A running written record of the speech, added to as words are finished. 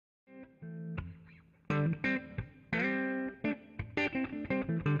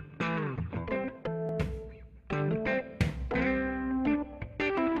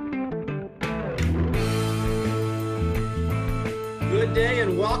good day,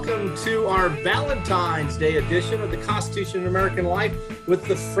 and welcome to our Valentine's Day edition of the Constitution and American Life with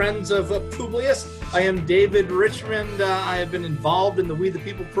the Friends of Publius. I am David Richmond. I have been involved in the We the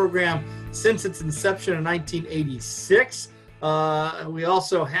People program since its inception in 1986. We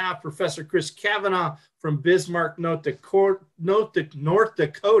also have Professor Chris Kavanaugh from Bismarck, North Dakota,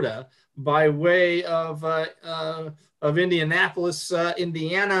 by way of Indianapolis,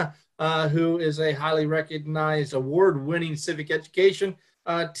 Indiana. Who is a highly recognized award-winning civic education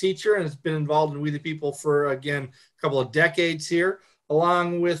teacher and has been involved in We the People for, again, a couple of decades here.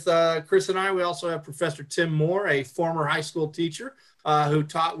 Along with Chris and I, we also have Professor Tim Moore, a former high school teacher who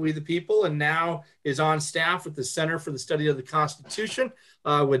taught We the People and now is on staff with the Center for the Study of the Constitution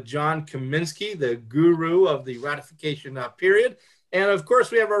with John Kaminsky, the guru of the ratification period. And of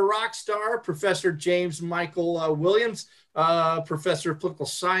course, we have our rock star, Professor James Michael Williams, Professor of Political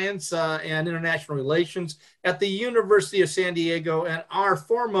Science and International Relations at the University of San Diego, and our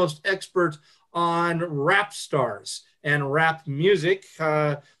foremost expert on rap stars and rap music.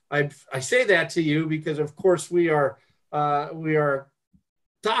 I say that to you because, of course, we are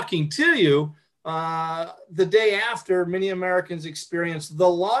talking to you the day after many Americans experienced the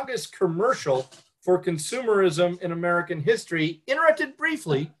longest commercial for consumerism in American history, interrupted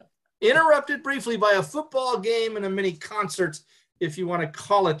briefly by a football game and a mini concert, if you want to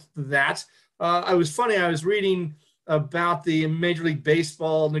call it that. I was reading about the Major League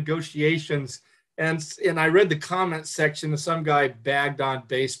Baseball negotiations, and I read the comment section of some guy bagged on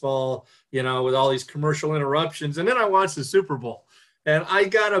baseball, with all these commercial interruptions. And then I watched the Super Bowl, and I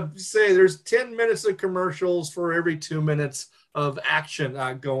gotta say, there's 10 minutes of commercials for every 2 minutes of action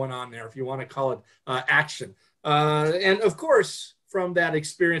going on there, if you want to call it action. And of course, from that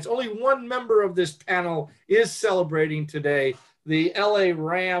experience, only one member of this panel is celebrating today the LA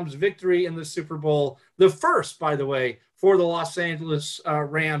Rams victory in the Super Bowl, the first, by the way, for the Los Angeles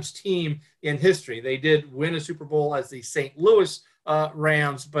Rams team in history. They did win a Super Bowl as the St. Louis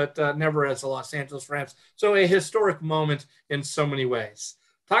Rams, but never as the Los Angeles Rams. So a historic moment in so many ways.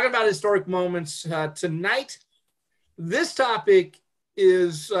 Talking about historic moments tonight, this topic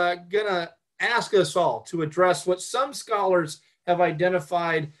is going to ask us all to address what some scholars have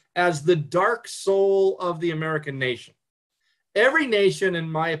identified as the dark soul of the American nation. Every nation, in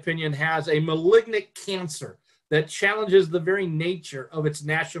my opinion, has a malignant cancer that challenges the very nature of its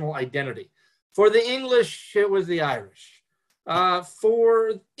national identity. For the English, it was the Irish.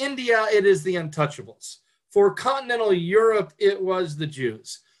 For India, it is the untouchables. For continental Europe, it was the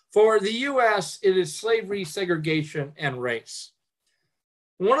Jews. For the U.S., it is slavery, segregation, and race.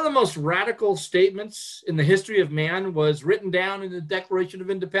 One of the most radical statements in the history of man was written down in the Declaration of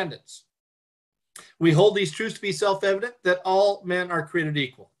Independence. We hold these truths to be self-evident, that all men are created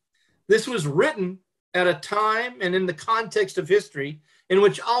equal. This was written at a time and in the context of history in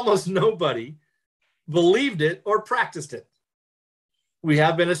which almost nobody believed it or practiced it. We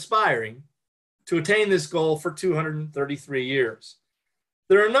have been aspiring to attain this goal for 233 years.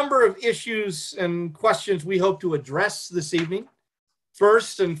 There are a number of issues and questions we hope to address this evening.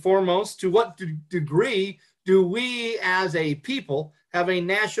 First and foremost, to what degree do we as a people have a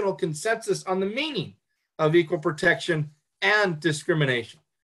national consensus on the meaning of equal protection and discrimination?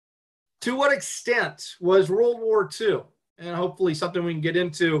 To what extent was World War II, and hopefully something we can get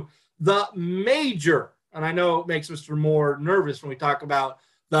into, the major, and I know it makes Mr. Moore nervous when we talk about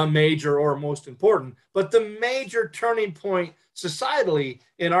the major or most important, but the major turning point societally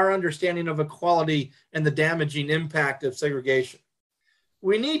in our understanding of equality and the damaging impact of segregation?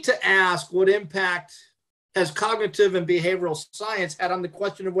 We need to ask what impact has cognitive and behavioral science had on the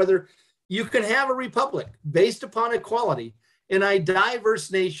question of whether you can have a republic based upon equality in a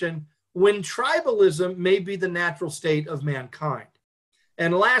diverse nation when tribalism may be the natural state of mankind.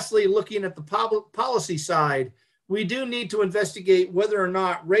 And lastly, looking at the policy side, we do need to investigate whether or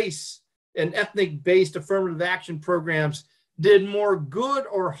not race and ethnic-based affirmative action programs did more good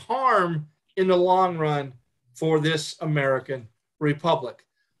or harm in the long run for this American republic.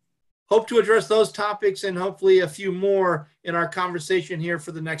 Hope to address those topics and hopefully a few more in our conversation here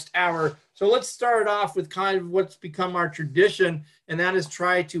for the next hour. So let's start off with kind of what's become our tradition, and that is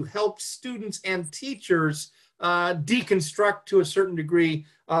try to help students and teachers deconstruct to a certain degree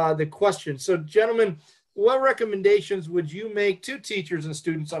the question. So gentlemen, what recommendations would you make to teachers and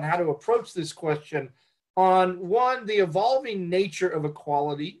students on how to approach this question on, one, the evolving nature of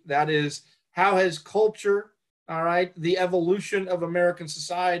equality? That is, how has culture, all right, the evolution of American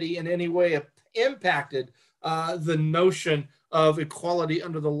society in any way impacted the notion of equality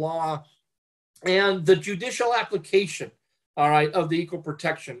under the law, and the judicial application, all right, of the Equal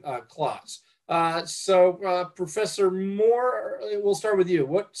Protection Clause. Professor Moore, we'll start with you.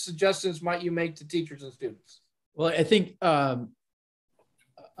 What suggestions might you make to teachers and students? Well, I think I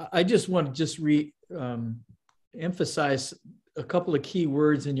just want to emphasize a couple of key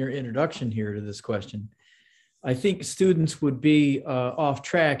words in your introduction here to this question. I think students would be off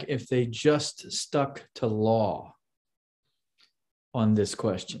track if they just stuck to law on this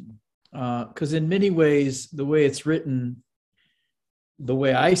question. Because in many ways, the way it's written, the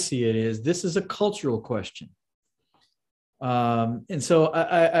way I see it is, this is a cultural question. And so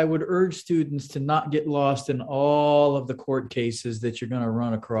I would urge students to not get lost in all of the court cases that you're going to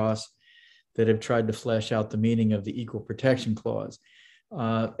run across that have tried to flesh out the meaning of the Equal Protection Clause.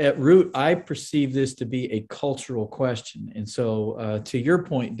 At root, I perceive this to be a cultural question. And so to your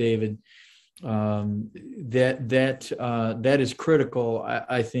point, David, that is critical,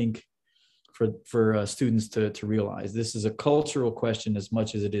 I think, for students to realize. This is a cultural question as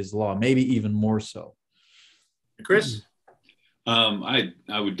much as it is law, maybe even more so. Chris? I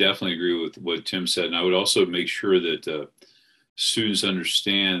would definitely agree with what Tim said. And I would also make sure that students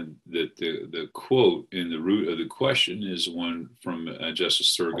understand that the quote in the root of the question is one from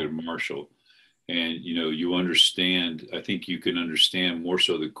Justice Thurgood Marshall. And, you understand, I think you can understand more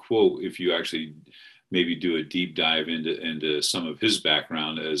so the quote if you actually maybe do a deep dive into some of his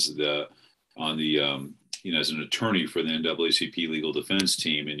background as an attorney for the NAACP legal defense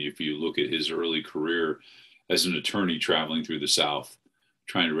team. And if you look at his early career as an attorney traveling through the South,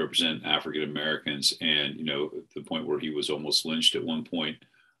 trying to represent African Americans, and the point where he was almost lynched at one point.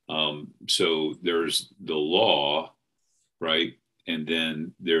 So there's the law, right, and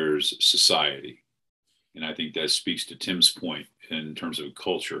then there's society, and I think that speaks to Tim's point in terms of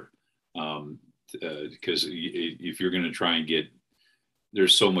culture, because if you're going to try and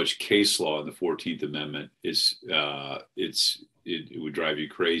there's so much case law in the 14th Amendment, it would drive you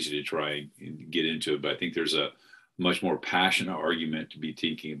crazy to try and get into it. But I think there's a much more passionate argument to be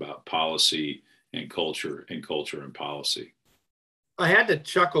thinking about policy and culture and policy. I had to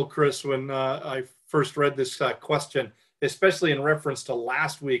chuckle, Chris, when I first read this question, especially in reference to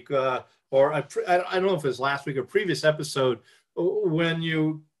last week, or I don't know if it was last week or previous episode, when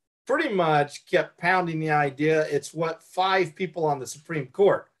you pretty much kept pounding the idea it's what 5 people on the Supreme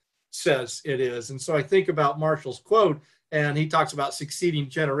Court says it is. And so I think about Marshall's quote, and he talks about succeeding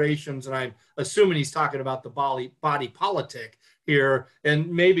generations, and I'm assuming he's talking about the body politic here,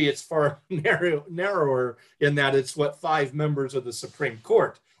 and maybe it's far narrower in that it's what 5 members of the Supreme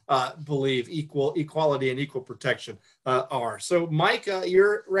Court believe equality and equal protection are. So, Mike,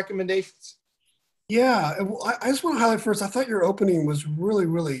 your recommendations? Yeah, I just want to highlight first, I thought your opening was really,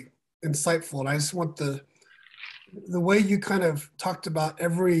 really insightful, and I just want the way you kind of talked about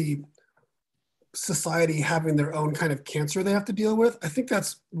every society having their own kind of cancer they have to deal with. I think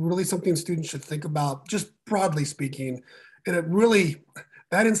that's really something students should think about, just broadly speaking. And it really,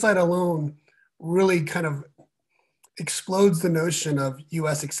 that insight alone really kind of explodes the notion of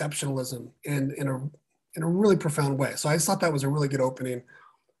US exceptionalism in a really profound way. So I just thought that was a really good opening.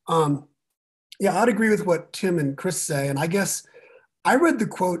 Yeah, I'd agree with what Tim and Chris say. And I guess I read the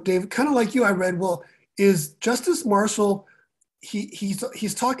quote, Dave, kind of like you, I read, well, is Justice Marshall,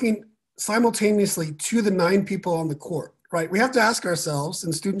 he's talking simultaneously to the 9 people on the court, right? We have to ask ourselves,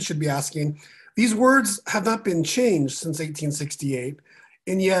 and students should be asking, these words have not been changed since 1868.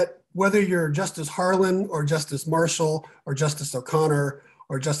 And yet, whether you're Justice Harlan or Justice Marshall or Justice O'Connor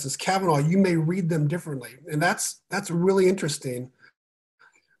or Justice Kavanaugh, you may read them differently. And that's really interesting.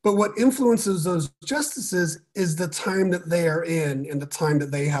 But what influences those justices is the time that they are in and the time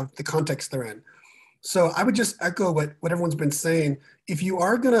that they have, the context they're in. So I would just echo what everyone's been saying. If you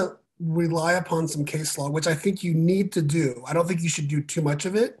are going to rely upon some case law, which I think you need to do, I don't think you should do too much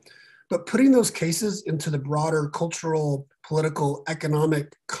of it, but putting those cases into the broader cultural, political,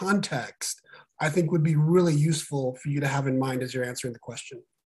 economic context, I think would be really useful for you to have in mind as you're answering the question.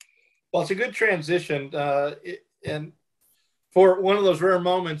 Well, it's a good transition. And for one of those rare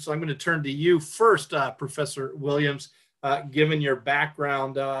moments, I'm going to turn to you first, Professor Williams, given your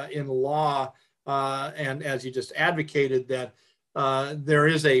background in law, and as you just advocated that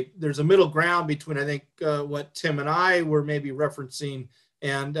there's a middle ground between, I think, what Tim and I were maybe referencing,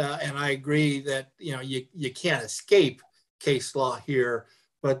 and I agree that you can't escape case law here,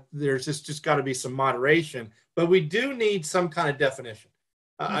 but there's just got to be some moderation. But we do need some kind of definition.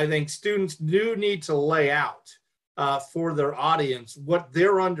 I think students do need to lay out for their audience what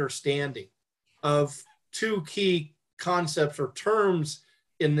their understanding of 2 key concepts or terms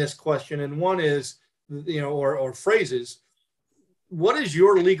in this question, and one is, or phrases. What is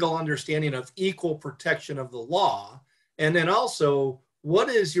your legal understanding of equal protection of the law? And then also, what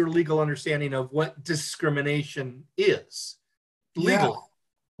is your legal understanding of what discrimination is legally? Yeah,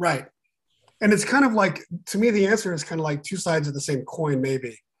 right. And it's kind of like, to me, the answer is kind of like two sides of the same coin,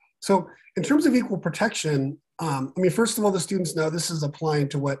 maybe. So in terms of equal protection, I mean, first of all, the students know this is applying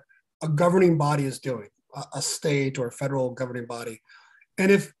to what a governing body is doing, a state or a federal governing body.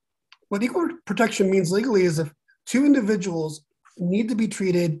 And if what equal protection means legally is if two individuals need to be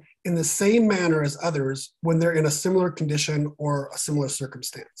treated in the same manner as others when they're in a similar condition or a similar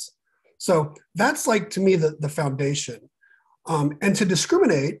circumstance. So that's like, to me, the foundation. And to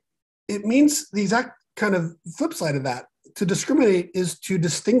discriminate, it means the exact kind of flip side of that. To discriminate is to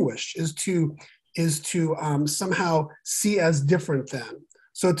distinguish, is to somehow see as different than.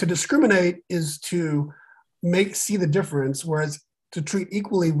 So to discriminate is to see the difference, whereas to treat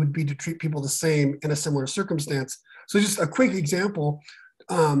equally would be to treat people the same in a similar circumstance. So just a quick example,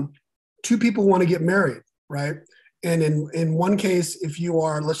 two people want to get married, right? And in one case, if you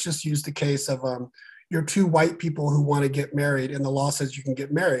are, let's just use the case of you're two white people who want to get married and the law says you can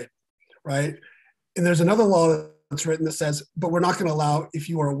get married, right? And there's another law that's written that says, but we're not going to allow, if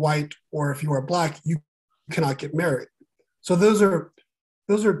you are white or if you are black, you cannot get married. So those are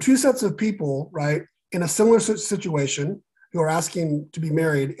two sets of people, right, in a similar situation who are asking to be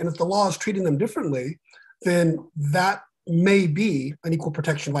married. And if the law is treating them differently, then that may be an equal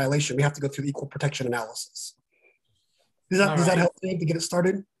protection violation. We have to go through the equal protection analysis. Does that help me to get it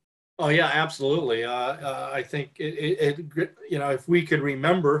started? Oh yeah, absolutely. I think it if we could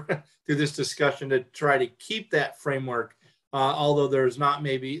remember through this discussion to try to keep that framework, although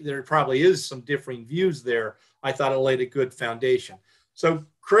there probably is some differing views there, I thought it laid a good foundation. So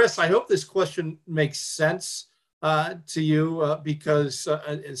Chris, I hope this question makes sense to you because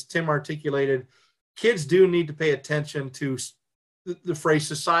as Tim articulated, kids do need to pay attention to the phrase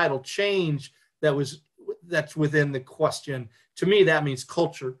societal change that's within the question. To me, that means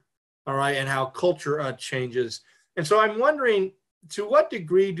culture. All right, and how culture changes. And so I'm wondering, to what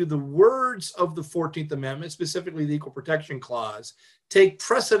degree do the words of the 14th Amendment, specifically the Equal Protection Clause, take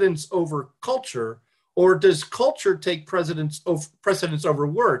precedence over culture, or does culture take precedence over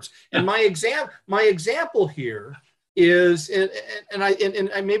words? And my example here is,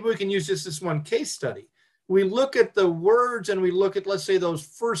 and maybe we can use this one case study. We look at the words and we look at, let's say, those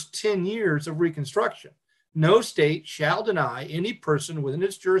first 10 years of Reconstruction. No state shall deny any person within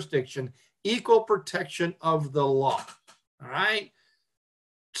its jurisdiction equal protection of the law. All right.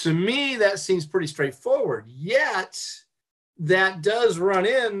 To me, that seems pretty straightforward. Yet, that does run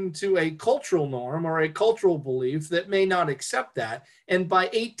into a cultural norm or a cultural belief that may not accept that. And by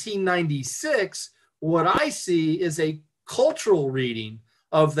 1896, what I see is a cultural reading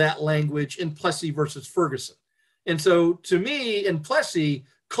of that language in Plessy versus Ferguson. And so, to me, in Plessy,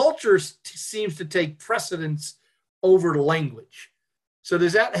 culture seems to take precedence over language. So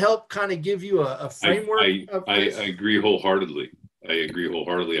does that help kind of give you a framework? I agree wholeheartedly.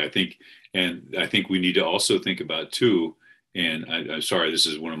 I think we need to also think about too, and I'm sorry, this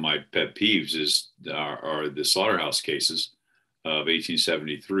is one of my pet peeves, are the slaughterhouse cases of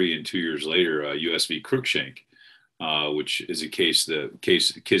 1873 and 2 years later, U.S. v. Cruikshank, which is a case that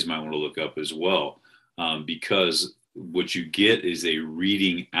kids might want to look up as well, because what you get is a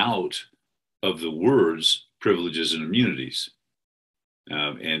reading out of the words privileges and immunities.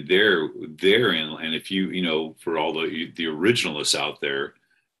 And therein, and if for all the originalists out there,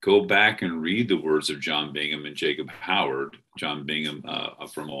 go back and read the words of John Bingham and Jacob Howard. John Bingham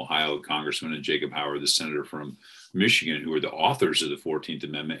from Ohio, congressman, and Jacob Howard, the senator from Michigan, who are the authors of the 14th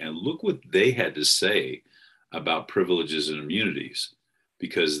Amendment, and look what they had to say about privileges and immunities,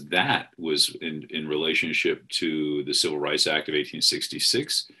 because that was in relationship to the Civil Rights Act of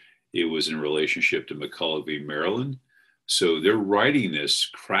 1866. It was in relationship to McCulloch v. Maryland. So they're writing this,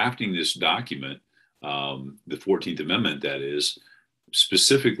 crafting this document, the 14th Amendment, that is,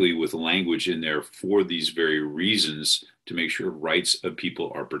 specifically with language in there for these very reasons, to make sure rights of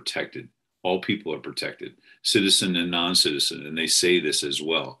people are protected. All people are protected, citizen and non-citizen, and they say this as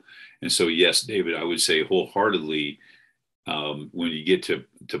well. And so, yes, David, I would say wholeheartedly, when you get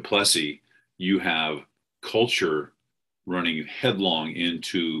to Plessy, you have culture running headlong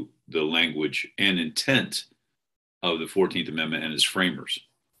into the language and intent of the 14th Amendment and its framers.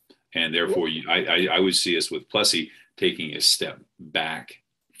 And therefore, I would see us with Plessy taking a step back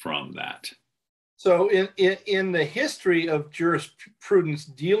from that. So in the history of jurisprudence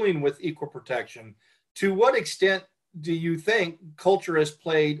dealing with equal protection, to what extent do you think culture has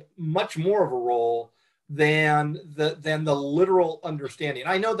played much more of a role than the literal understanding?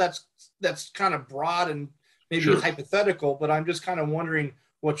 I know that's kind of broad and maybe Sure. hypothetical, but I'm just kind of wondering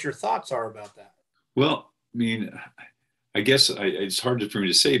what your thoughts are about that. Well, I mean, I guess it's hard for me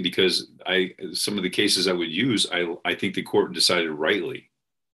to say because some of the cases I would use, I think the court decided rightly.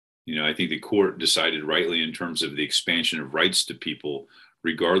 I think the court decided rightly in terms of the expansion of rights to people,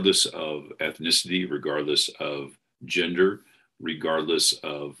 regardless of ethnicity, regardless of gender, regardless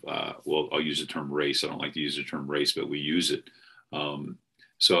of, well, I'll use the term race. I don't like to use the term race, but we use it.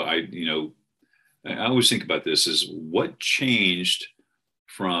 So I always think about this as what changed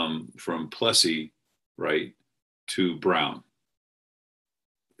from Plessy, right, to Brown.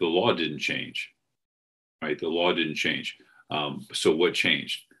 The law didn't change, right? The law didn't change. So what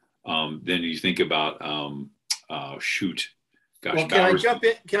changed? Then you think about well,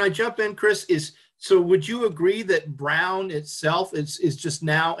 can I jump in, Chris? So would you agree that Brown itself is just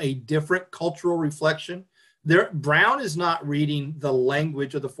now a different cultural reflection? Brown is not reading the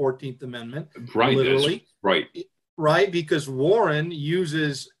language of the 14th Amendment, right? Literally, right? Because Warren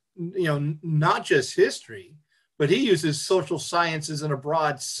uses not just history, but he uses social sciences in a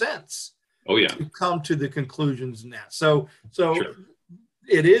broad sense. Oh yeah, to come to the conclusions in that. So sure.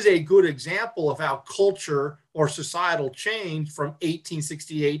 It is a good example of how culture or societal change from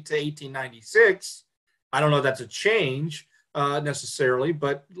 1868 to 1896. I don't know if that's a change necessarily,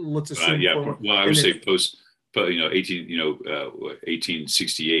 but let's assume. I would say post,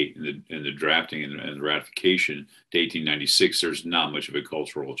 1868 and the drafting and the ratification to 1896. There's not much of a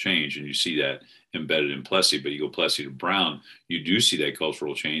cultural change, and you see that embedded in Plessy. But you go Plessy to Brown, you do see that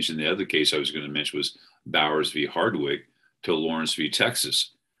cultural change. And the other case I was going to mention was Bowers v. Hardwick to Lawrence v.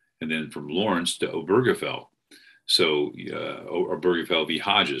 Texas, and then from Lawrence to Obergefell. So Obergefell v.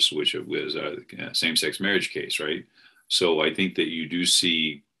 Hodges, which was a same-sex marriage case, right? So I think that you do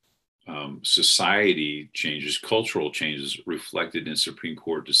see society changes, cultural changes reflected in Supreme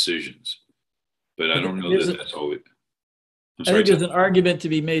Court decisions. But I don't know that that's always. I think there's an argument to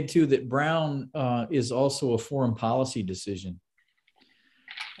be made too that Brown is also a foreign policy decision.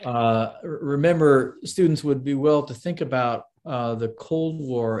 Remember, students would be well to think about the Cold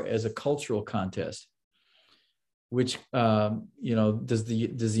War as a cultural contest, which does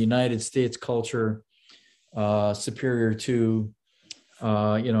the United States culture superior to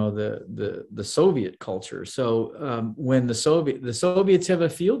the Soviet culture. So when the Soviets have a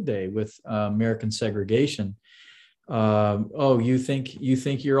field day with American segregation. You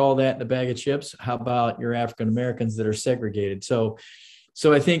think you're all that in a bag of chips? How about your African Americans that are segregated? So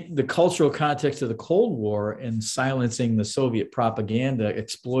I think the cultural context of the Cold War and silencing the Soviet propaganda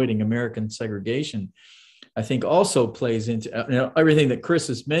exploiting American segregation, I think also plays into everything that Chris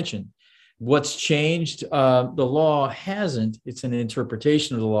has mentioned. What's changed? The law hasn't. It's an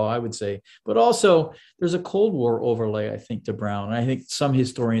interpretation of the law, I would say. But also there's a Cold War overlay, I think, to Brown. And I think some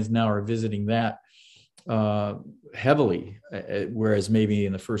historians now are visiting that heavily, whereas maybe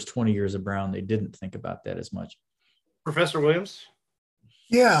in the first 20 years of Brown, they didn't think about that as much. Professor Williams?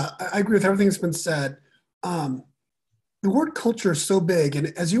 Yeah, I agree with everything that's been said. The word culture is so big.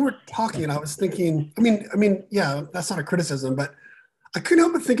 And as you were talking, I was thinking, yeah, that's not a criticism, but I couldn't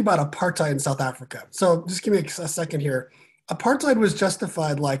help but think about apartheid in South Africa. So just give me a second here. Apartheid was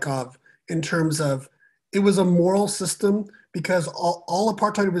justified in terms of it was a moral system because all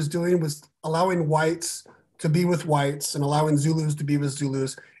apartheid was doing was allowing whites to be with whites and allowing Zulus to be with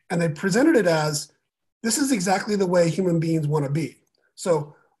Zulus. And they presented it as, this is exactly the way human beings want to be.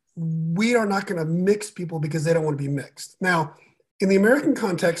 So we are not going to mix people because they don't want to be mixed. Now, in the American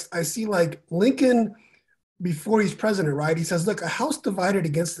context, I see Lincoln, before he's president, right? He says, look, a house divided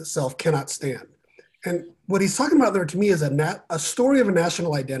against itself cannot stand. And what he's talking about there to me is a story of a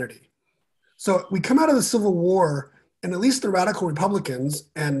national identity. So we come out of the Civil War, and at least the radical Republicans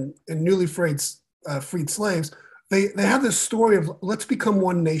and newly freed slaves, they have this story of let's become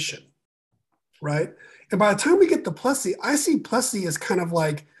one nation, right? And by the time we get to Plessy, I see Plessy as kind of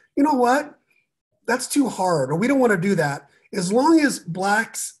like, you know what? That's too hard, or we don't want to do that. As long as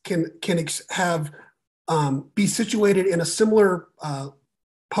Blacks can have be situated in a similar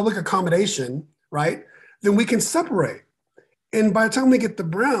public accommodation, right? Then we can separate. And by the time we get to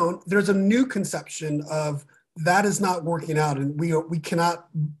Brown, there's a new conception of that is not working out, and we cannot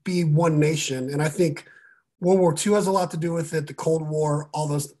be one nation. And I think World War II has a lot to do with it, the Cold War, all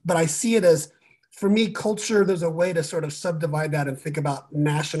those. But I see it as, for me, culture, there's a way to sort of subdivide that and think about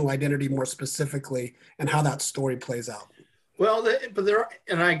national identity more specifically and how that story plays out. Well,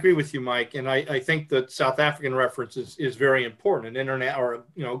 and I agree with you, Mike. And I think that South African reference is very important, and internet or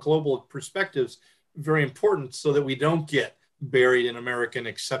global perspectives very important, so that we don't get buried in American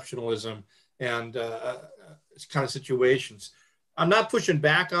exceptionalism and kind of situations. I'm not pushing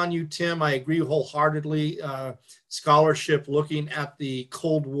back on you, Tim. I agree wholeheartedly. Scholarship looking at the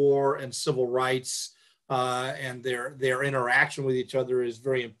Cold War and civil rights and their interaction with each other is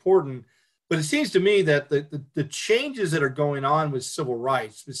very important. But it seems to me that the changes that are going on with civil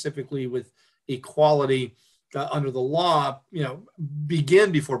rights, specifically with equality under the law,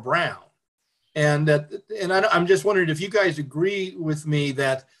 begin before Brown. And I'm just wondering if you guys agree with me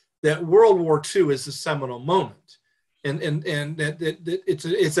that World War II is the seminal moment, and that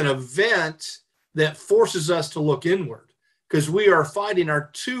it's an event that forces us to look inward, because we are fighting our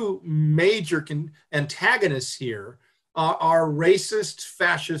two major antagonists here, are racist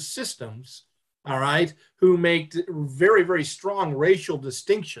fascist systems, all right, who make very, very strong racial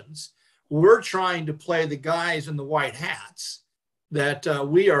distinctions. We're trying to play the guys in the white hats, that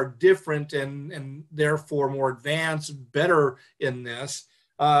we are different and therefore more advanced, better in this.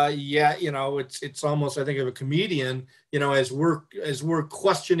 It's almost, I think, of a comedian, as we're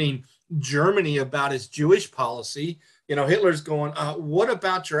questioning Germany about its Jewish policy, Hitler's going, what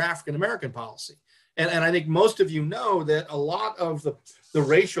about your African-American policy? And I think most of you know that a lot of the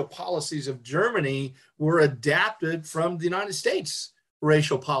racial policies of Germany were adapted from the United States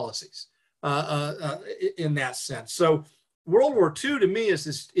racial policies in that sense. So World War II to me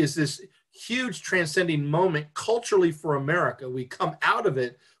is this huge transcending moment culturally for America. We come out of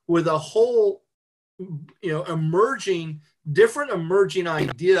it with a whole, different emerging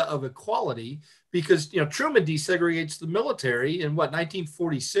idea of equality, because, Truman desegregates the military in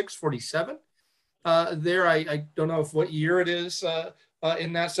 1946, 47. There, I don't know what year it is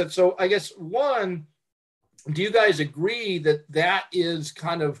in that sense. So I guess, one, do you guys agree that is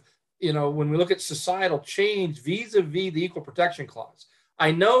kind of, when we look at societal change vis-a-vis the Equal Protection Clause?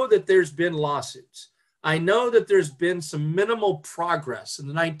 I know that there's been lawsuits. I know that there's been some minimal progress in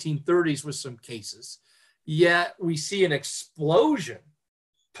the 1930s with some cases, yet we see an explosion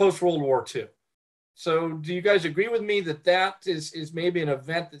post-World War II. So do you guys agree with me that is maybe an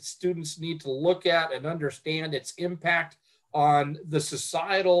event that students need to look at and understand its impact on the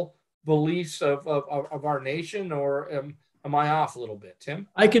societal beliefs of our nation, or am I off a little bit, Tim?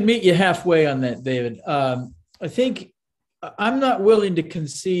 I can meet you halfway on that, David. I think I'm not willing to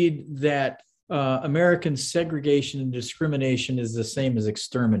concede that American segregation and discrimination is the same as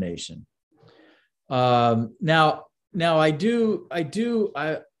extermination. Now I do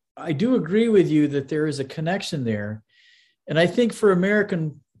agree with you that there is a connection there, and I think for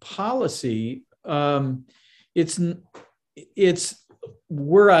American policy, we're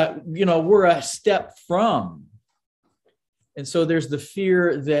a step from. And so there's the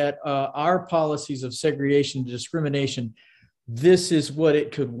fear that our policies of segregation and discrimination, this is what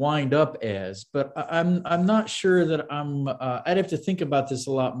it could wind up as. But I'm not sure that I'd have to think about this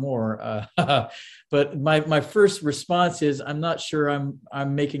a lot more. But my first response is I'm not sure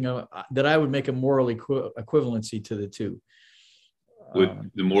that I would make a moral equivalency to the two.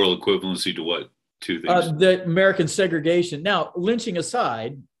 With the moral equivalency to what? Two things? The American segregation. Now, lynching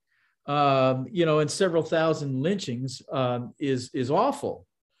aside, and several thousand lynchings is awful,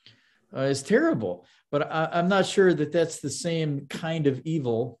 is terrible. But I'm not sure that that's the same kind of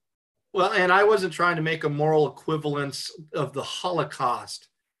evil. Well, and I wasn't trying to make a moral equivalence of the Holocaust,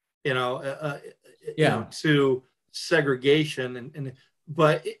 to segregation,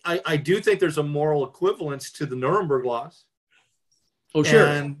 but I do think there's a moral equivalence to the Nuremberg laws. Oh, sure.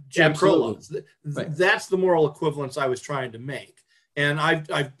 And Jim Crow laws. Right. That's the moral equivalence I was trying to make. And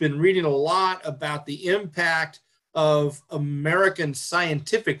I've been reading a lot about the impact of American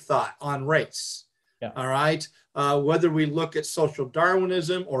scientific thought on race. Yeah. All right. Whether we look at social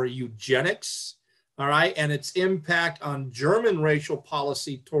Darwinism or eugenics, all right, and its impact on German racial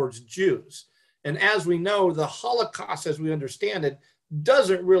policy towards Jews. And as we know, the Holocaust, as we understand it,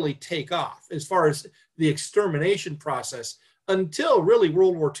 doesn't really take off as far as the extermination process until really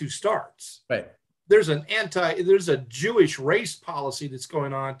World War II starts. Right. There's a Jewish race policy that's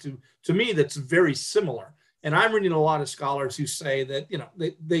going on to me that's very similar. And I'm reading a lot of scholars who say that,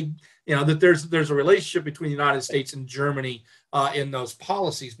 that there's a relationship between the United States and Germany in those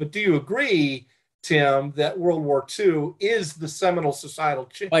policies. But do you agree, Tim, that World War II is the seminal societal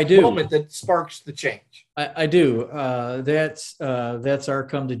moment that sparks the change? I do. That's our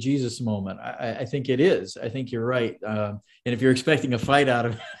come to Jesus moment. I think it is. I think you're right. And if you're expecting a fight out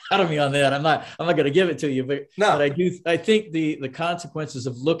of me on that, I'm not going to give it to you. But I do. I think the consequences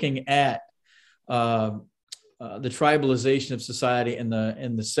of looking at the tribalization of society and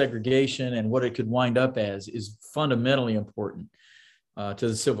the segregation and what it could wind up as is fundamentally important to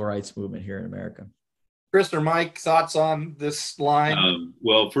the civil rights movement here in America. Chris or Mike, thoughts on this line?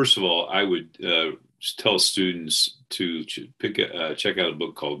 Well, first of all, I would tell students to check out a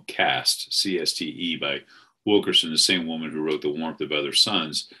book called Caste, C-S-T-E, by Wilkerson, the same woman who wrote The Warmth of Other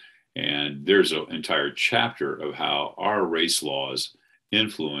Suns. And there's an entire chapter of how our race laws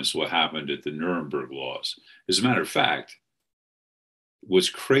influenced what happened at the Nuremberg laws. As a matter of fact, what's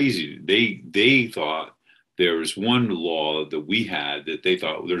crazy, they thought there was one law that we had that they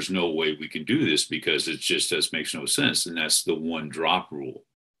thought there's no way we could do this because it just makes no sense. And that's the one drop rule,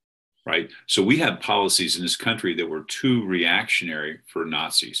 right? So we had policies in this country that were too reactionary for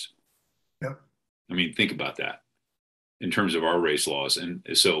Nazis. Yep. I mean, think about that in terms of our race laws. And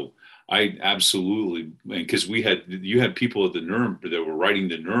so I absolutely, because you had people at the Nuremberg that were writing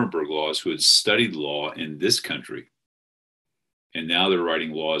the Nuremberg laws who had studied law in this country. And now they're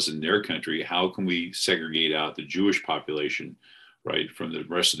writing laws in their country. How can we segregate out the Jewish population, right, from the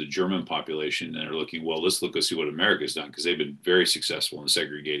rest of the German population? And they're looking, well, let's look and see what America's done, because they've been very successful in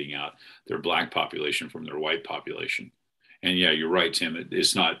segregating out their Black population from their white population. And yeah, you're right, Tim.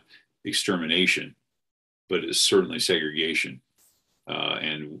 It's not extermination, but it's certainly segregation.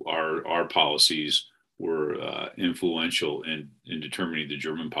 And our policies were influential in determining the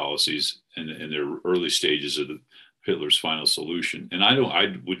German policies in their early stages of Hitler's final solution. And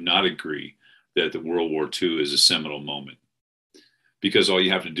I would not agree that the World War II is a seminal moment, because all you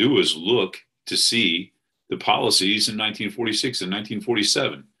have to do is look to see the policies in 1946 and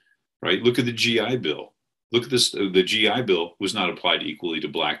 1947, right? Look at the GI Bill. Look at this. The GI Bill was not applied equally to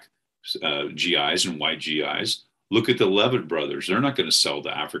Black GIs and white GIs. Look at the Levitt brothers. They're not going to sell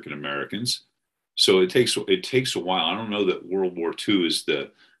to African Americans. So it takes a while. I don't know that World War II is the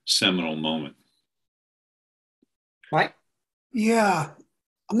seminal moment. Mike? Yeah,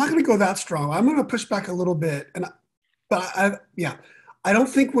 I'm not going to go that strong. I'm going to push back a little bit. But I don't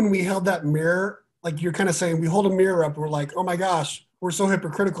think when we held that mirror, like you're kind of saying, we hold a mirror up, we're like, oh my gosh, we're so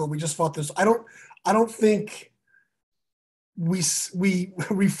hypocritical. We just fought this. I don't think we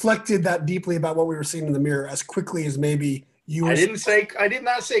reflected that deeply about what we were seeing in the mirror as quickly as maybe you. I did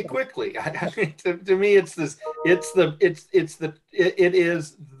not say quickly. To me, it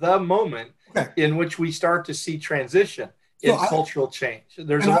is the moment in which we start to see transition in cultural change.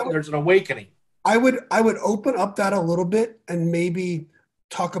 There's an awakening. I would open up that a little bit and maybe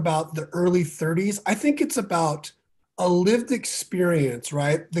talk about the early 30s. I think it's about a lived experience,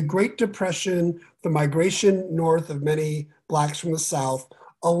 right? The Great Depression, the migration north of many Blacks from the South,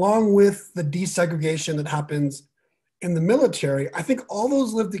 along with the desegregation that happens in the military. I think all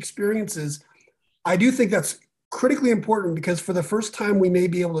those lived experiences, I do think that's critically important, because for the first time we may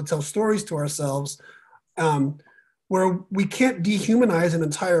be able to tell stories to ourselves where we can't dehumanize an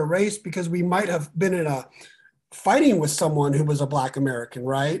entire race because we might have been in a fighting with someone who was a Black American,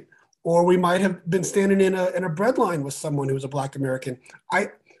 right? Or we might have been standing in a bread line with someone who was a Black American.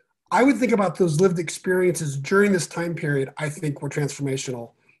 I would think about those lived experiences during this time period. I think were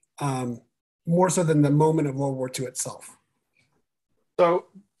transformational, more so than the moment of World War II itself. So,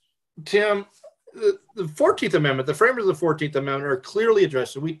 Tim, the 14th Amendment, the framers of the 14th Amendment are clearly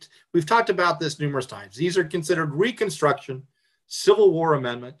addressed. We've talked about this numerous times. These are considered Reconstruction, Civil War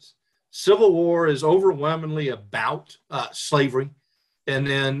amendments. Civil War is overwhelmingly about slavery, and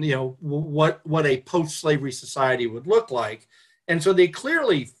then what a post-slavery society would look like. And so they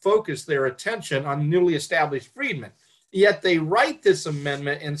clearly focus their attention on newly established freedmen. Yet they write this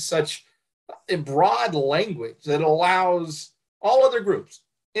amendment in such a broad language that allows all other groups,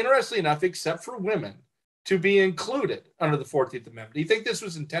 interestingly enough, except for women, to be included under the 14th Amendment. Do you think this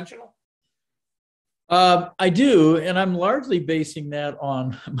was intentional? I do, and I'm largely basing that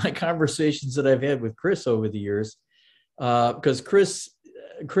on my conversations that I've had with Chris over the years, because Chris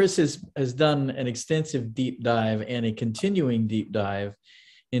has done an extensive deep dive and a continuing deep dive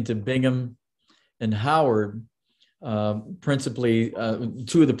into Bingham and Howard, principally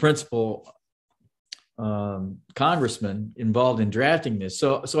two of the principal congressmen involved in drafting this.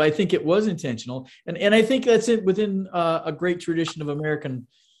 So I think it was intentional. And I think that's it within a great tradition of American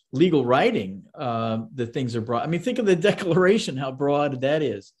legal writing, the things are broad. I mean, think of the Declaration, how broad that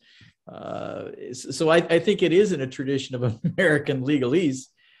is. So I think it is in a tradition of American legalese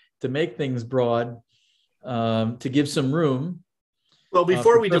to make things broad, to give some room. Well,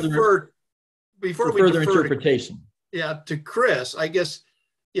 before we defer interpretation. To Chris, I guess,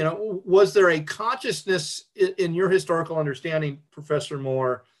 was there a consciousness in your historical understanding, Professor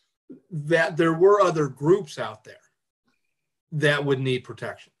Moore, that there were other groups out there that would need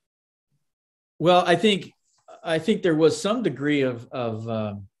protection? Well, I think there was some degree of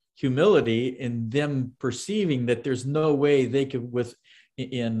humility in them perceiving that there's no way they could,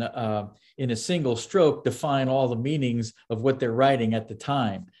 in a single stroke, define all the meanings of what they're writing at the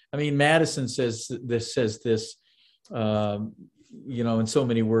time. I mean, Madison says this. in so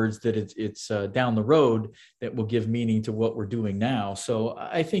many words that it's down the road that will give meaning to what we're doing now. So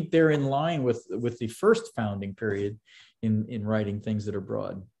I think they're in line with the first founding period in writing things that are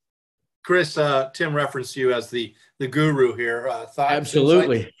broad. Chris, Tim referenced you as the guru here. Thoughts?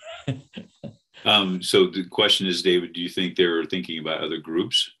 Absolutely. So the question is, David, do you think they're thinking about other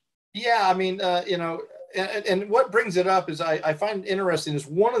groups? Yeah, I mean, and what brings it up is I find interesting is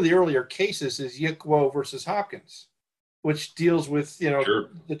one of the earlier cases is U3Q2 versus Hopkins, which deals with,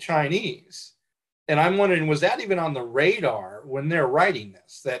 Sure. the Chinese. And I'm wondering, was that even on the radar when they're writing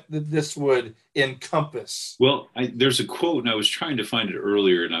this, that this would encompass? Well, there's a quote, and I was trying to find it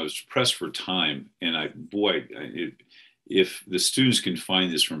earlier, and I was pressed for time. And if the students can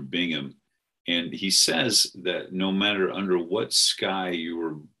find this from Bingham, and he says that no matter under what sky you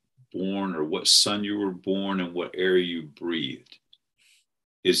were born or what sun you were born and what air you breathed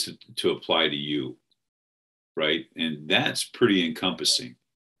is to apply to you, right? And that's pretty encompassing.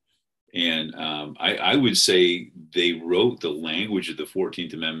 And I would say they wrote the language of the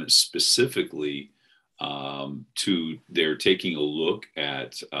 14th Amendment specifically they're taking a look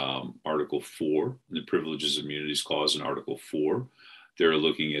at Article 4, the Privileges and Immunities Clause in Article 4. They're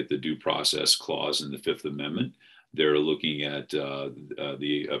looking at the Due Process Clause in the Fifth Amendment. They're looking at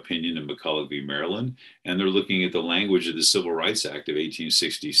the opinion of McCulloch v. Maryland, and they're looking at the language of the Civil Rights Act of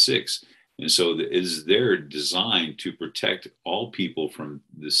 1866. And so they're designed to protect all people from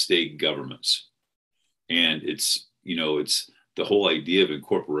the state governments. And it's the whole idea of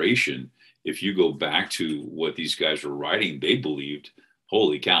incorporation. If you go back to what these guys were writing, they believed,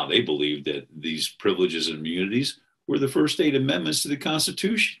 holy cow, they believed that these privileges and immunities were the first 8 amendments to the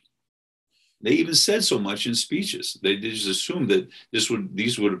Constitution. They even said so much in speeches. They just assumed that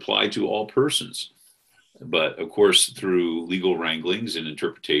these would apply to all persons. But of course, through legal wranglings and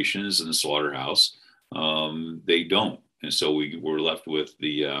interpretations in the slaughterhouse, they don't. And so we're left with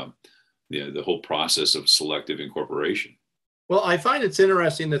the whole process of selective incorporation. Well, I find it's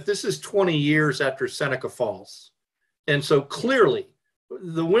interesting that this is 20 years after Seneca Falls. And so clearly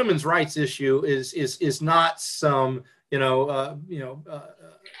the women's rights issue is not some,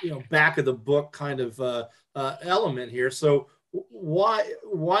 back of the book kind of element here. So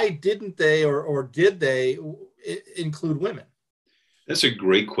why didn't they or did they include women? That's a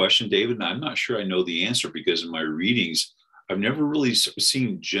great question, David. And I'm not sure I know the answer because in my readings, I've never really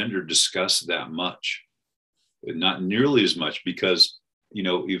seen gender discussed that much, not nearly as much because,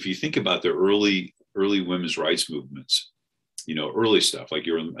 if you think about the early women's rights movements, early stuff, like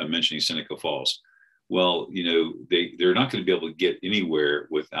you're mentioning Seneca Falls, well, they're not going to be able to get anywhere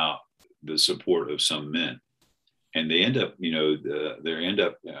without the support of some men. And they end up,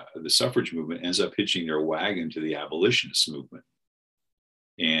 the suffrage movement ends up hitching their wagon to the abolitionist movement.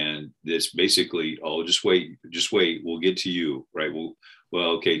 And it's basically, just wait, we'll get to you, right? Well,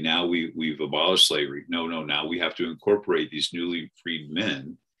 okay, now we've abolished slavery. No, now we have to incorporate these newly freed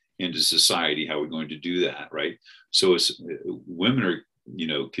men into society. How are we going to do that, right? So women are,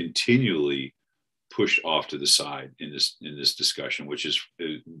 continually pushed off to the side in this discussion, which is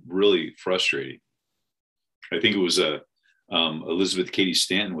really frustrating. I think it was Elizabeth Cady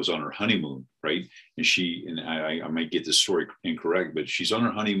Stanton was on her honeymoon, right? And I might get this story incorrect, but she's on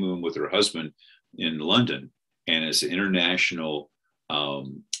her honeymoon with her husband in London, and it's an international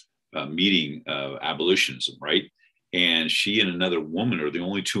meeting of abolitionism, right? And she and another woman are the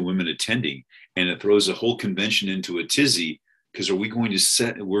only 2 women attending, and it throws the whole convention into a tizzy because are we going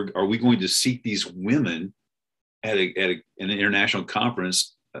to seek these women at an international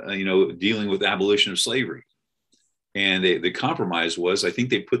conference, dealing with abolition of slavery? And the compromise was, I think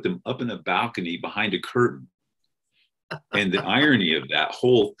they put them up in a balcony behind a curtain. And the irony of that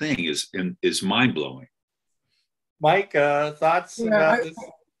whole thing is mind blowing. Mike, thoughts about this?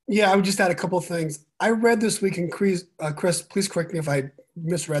 Yeah, I would just add a couple of things. I read this week, and Chris, please correct me if I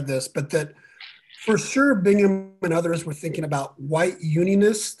misread this, but that for sure Bingham and others were thinking about white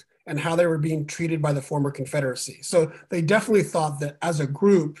unionists and how they were being treated by the former Confederacy. So they definitely thought that as a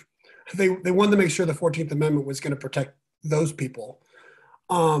group, they wanted to make sure the 14th Amendment was going to protect those people.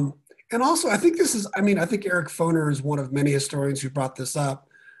 And also, I think I think Eric Foner is one of many historians who brought this up,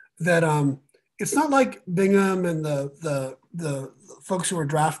 that it's not like Bingham and the folks who were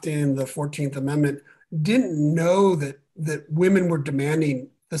drafting the 14th Amendment didn't know that women were demanding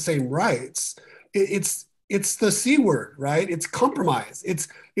the same rights. It's the C word, right? It's compromise. It's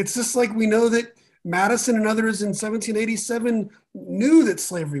just like we know that Madison and others in 1787 knew that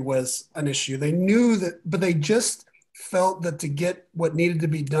slavery was an issue. They knew that, but they just felt that to get what needed to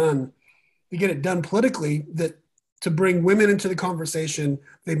be done, to get it done politically, that to bring women into the conversation,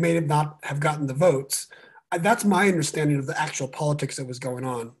 they may not have gotten the votes. that's my understanding of the actual politics that was going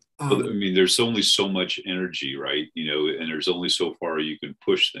on. Well, I mean, there's only so much energy, right? And there's only so far you can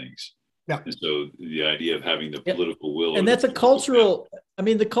push things. Yeah. And so the idea of having the political will. And that's a cultural, I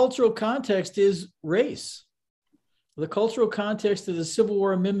mean, the cultural context is race. The cultural context of the Civil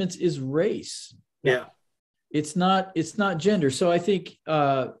War amendments is race. Yeah. It's not gender. So I think,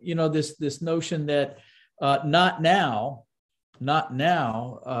 this notion that not now,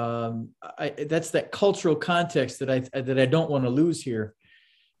 that's that cultural context that I don't want to lose here,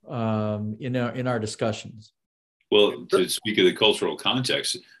 in our discussions. Well, to speak of the cultural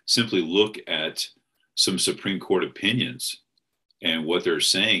context, simply look at some Supreme Court opinions and what they're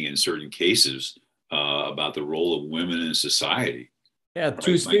saying in certain cases about the role of women in society. Yeah, right?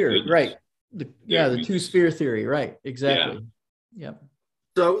 Two-sphere, right. The two-sphere theory, right, exactly. Yeah. Yep.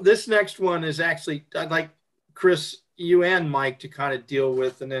 So this next one is actually, I'd like Chris, you and Mike to kind of deal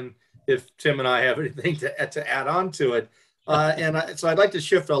with, and then if Tim and I have anything to add on to it. So I'd like to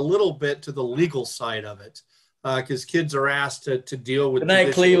shift a little bit to the legal side of it, because kids are asked to deal with. Good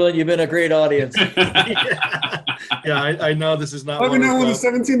night, Cleveland. You've been a great audience. I know this is not. Let me know when the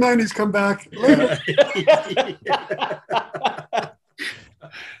 1790s come back.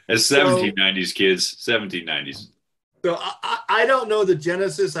 As 1790s kids, 1790s. So I don't know the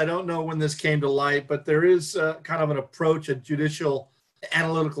genesis. I don't know when this came to light, but there is kind of an approach, a judicial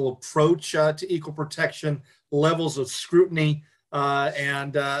analytical approach to equal protection, levels of scrutiny,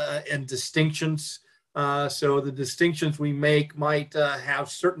 and distinctions. So the distinctions we make might have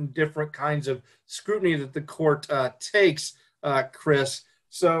certain different kinds of scrutiny that the court takes, Chris.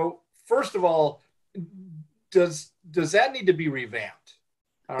 So first of all, does that need to be revamped?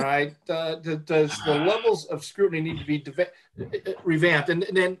 All right. Does the levels of scrutiny need to be revamped? And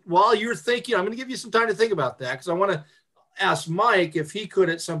then while you're thinking, I'm going to give you some time to think about that, because I want to ask Mike if he could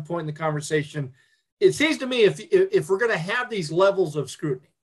at some point in the conversation. It seems to me if we're going to have these levels of scrutiny,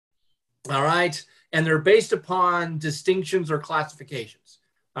 all right, and they're based upon distinctions or classifications,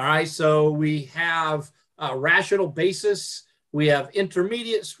 all right, so we have a rational basis, we have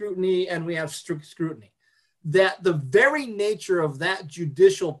intermediate scrutiny, and we have strict scrutiny. That the very nature of that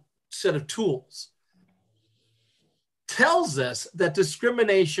judicial set of tools tells us that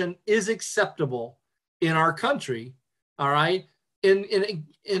discrimination is acceptable in our country, all right,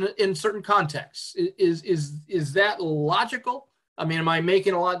 in certain contexts. Is that logical? I mean, am I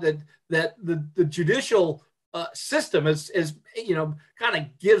making a lot that the judicial system is kind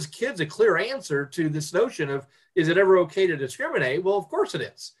of gives kids a clear answer to this notion of, is it ever okay to discriminate? Well, of course it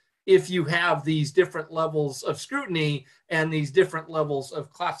is, if you have these different levels of scrutiny and these different levels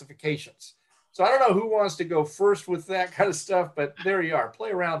of classifications. So I don't know who wants to go first with that kind of stuff, but there you are.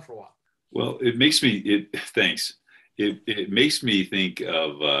 Play around for a while. Well, thanks. It makes me think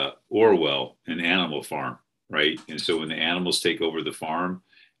of Orwell and Animal Farm, right? And so when the animals take over the farm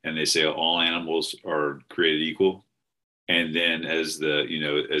and they say all animals are created equal, and then as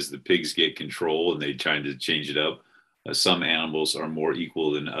the pigs get control and they try to change it up, some animals are more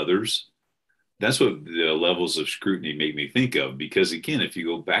equal than others. That's what the levels of scrutiny make me think of, because again, if you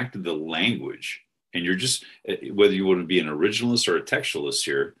go back to the language and you're just, whether you want to be an originalist or a textualist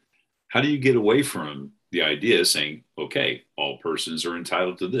here, how do you get away from the idea of saying, okay, all persons are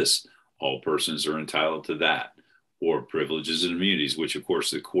entitled to this, all persons are entitled to that, or privileges and immunities, which of course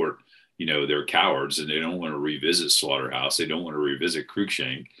the court, they're cowards and they don't want to revisit Slaughterhouse. They don't want to revisit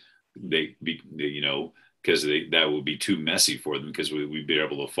Cruikshank. Because that would be too messy for them, because we'd be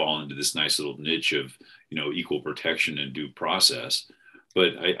able to fall into this nice little niche of, equal protection and due process.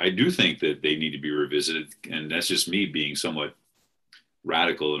 But I do think that they need to be revisited. And that's just me being somewhat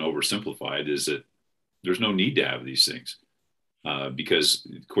radical and oversimplified, is that there's no need to have these things. Because,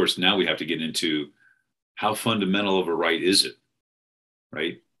 of course, now we have to get into how fundamental of a right is it,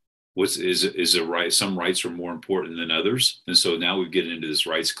 right? Is a right? Some rights are more important than others. And so now we get into this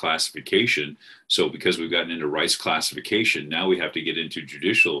rights classification. So because we've gotten into rights classification, now we have to get into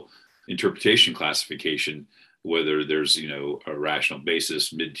judicial interpretation classification, whether there's, a rational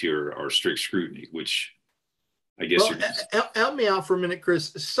basis, mid-tier, or strict scrutiny, which I guess help me out for a minute,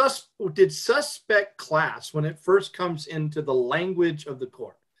 Chris. Did suspect class, when it first comes into the language of the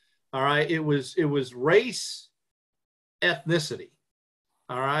court, all right, it was race, ethnicity.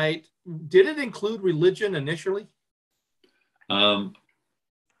 All right. Did it include religion initially? I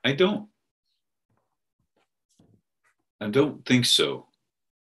don't think so.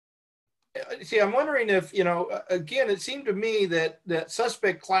 See, I'm wondering if, again, it seemed to me that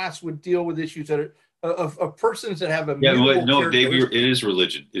suspect class would deal with issues that are of persons that have a Dave, it is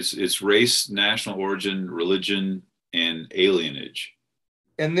religion. It's race, national origin, religion, and alienage.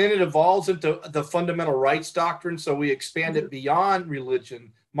 and then it evolves into the fundamental rights doctrine. So we expand it beyond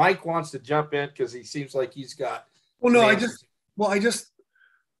religion. Mike wants to jump in because he seems like he's got. Well, no, I just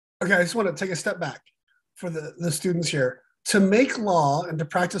want to take a step back for the students here. To make law and to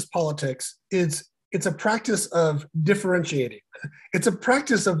practice politics it's a practice of differentiating. It's a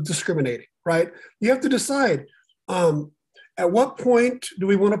practice of discriminating, right? You have to decide at what point do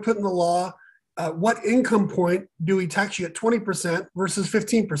we want to put in the law, what income point do we tax you at 20% versus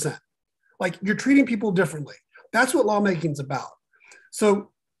 15%? Like, you're treating people differently. That's what lawmaking's about.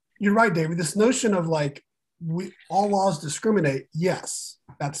 So you're right, David, this notion of like, all laws discriminate. Yes,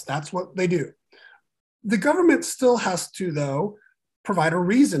 that's what they do. The government still has to, though, provide a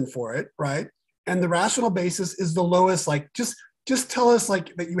reason for it, right? And the rational basis is the lowest, like, just tell us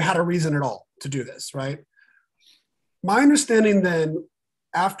like that you had a reason at all to do this, right? My understanding then,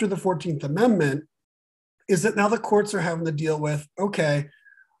 after the 14th Amendment, is that now the courts are having to deal with, okay,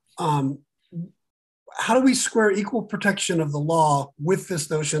 how do we square equal protection of the law with this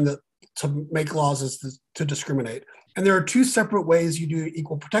notion that to make laws is to discriminate? And there are two separate ways you do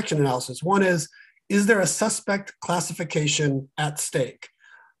equal protection analysis. One is there a suspect classification at stake?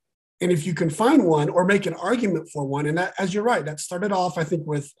 And if you can find one or make an argument for one, and that, as you're right, that started off, I think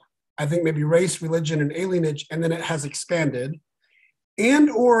maybe race, religion, and alienage, and then it has expanded. And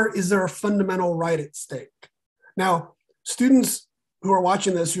or is there a fundamental right at stake? Now, students who are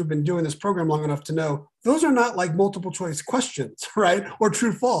watching this, who've been doing this program long enough to know, those are not like multiple choice questions, right? Or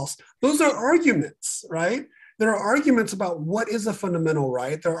true, false. Those are arguments, right? There are arguments about what is a fundamental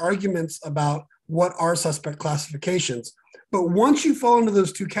right. There are arguments about what are suspect classifications. But once you fall into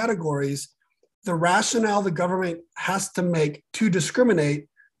those two categories, the rationale the government has to make to discriminate,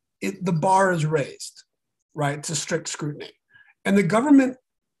 the bar is raised, right, to strict scrutiny. And the government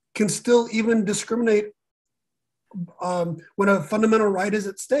can still even discriminate when a fundamental right is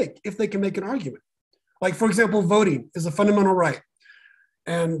at stake, if they can make an argument. Like, for example, voting is a fundamental right.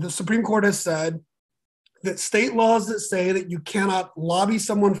 And the Supreme Court has said that state laws that say that you cannot lobby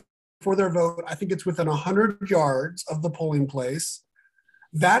someone for their vote, I think it's within 100 yards of the polling place,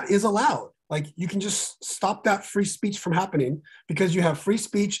 that is allowed. Like, you can just stop that free speech from happening because you have free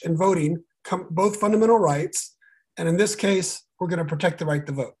speech and voting, both fundamental rights. And in this case, we're going to protect the right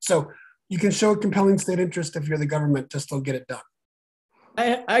to vote. So you can show a compelling state interest if you're the government to still get it done.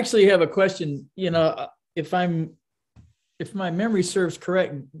 I actually have a question. You know, if my memory serves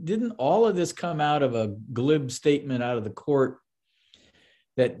correct, didn't all of this come out of a glib statement out of the court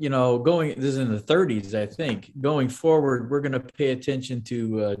that, you know, this is in the 30s, I think, going forward, we're going to pay attention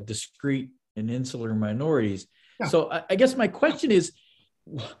to discrete and insular minorities. Yeah. So I guess my question is,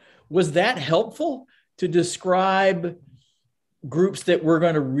 was that helpful to describe groups that we're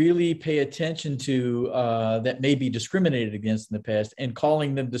going to really pay attention to that may be discriminated against in the past and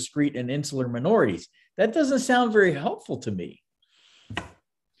calling them discrete and insular minorities? That doesn't sound very helpful to me.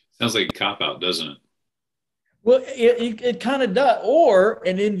 Sounds like a cop-out, doesn't it? Well, it kind of does, or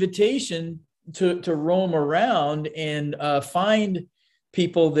an invitation to roam around and find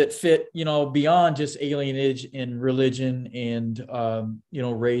people that fit, you know, beyond just alienage and religion and, you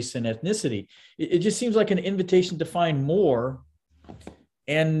know, race and ethnicity. It just seems like an invitation to find more.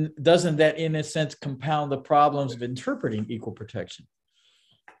 And doesn't that, in a sense, compound the problems of interpreting equal protection?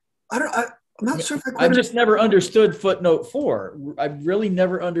 I'm not sure if I've just never understood footnote 4. I've really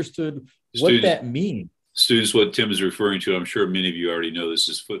never understood what that means. Students, what Tim is referring to, I'm sure many of you already know this,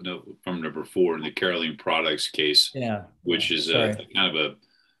 is footnote from number 4 in the Caroline Products case, which is kind of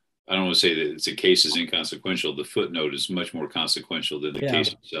I don't want to say that it's a case is inconsequential. The footnote is much more consequential than the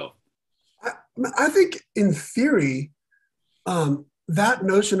case itself. I think in theory, that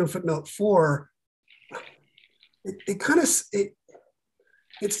notion of footnote 4,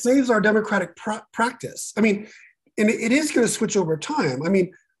 it saves our democratic practice. I mean, and it is going to switch over time. I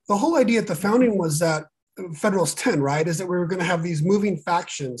mean, the whole idea at the founding was that Federalist 10, right, is that we were going to have these moving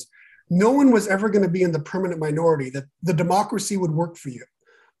factions. No one was ever going to be in the permanent minority, that the democracy would work for you.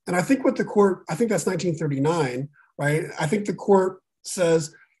 And I think what the court, I think that's 1939, right? I think the court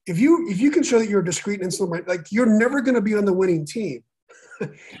says, if you can show that you're a discrete and insular, like, you're never going to be on the winning team.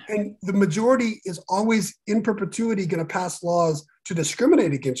 And the majority is always in perpetuity going to pass laws to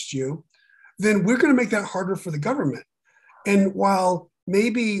discriminate against you, then we're going to make that harder for the government. And while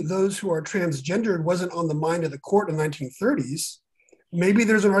maybe those who are transgendered wasn't on the mind of the court in the 1930s, maybe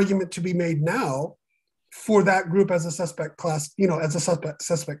there's an argument to be made now for that group as a suspect class, you know, as a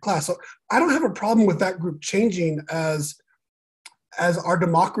suspect class. So I don't have a problem with that group changing as our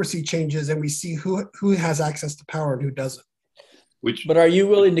democracy changes and we see who has access to power and who doesn't. But are you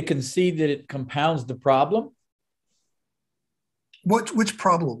willing to concede that it compounds the problem? Which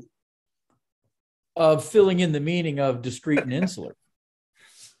problem? Of filling in the meaning of discrete and insular.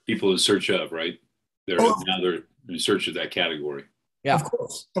 People in search of, right? Now they're in search of that category. Yeah,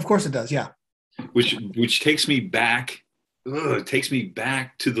 of course it does. Yeah. Which takes me back. It takes me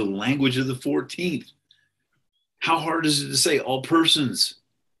back to the language of the 14th. How hard is it to say all persons?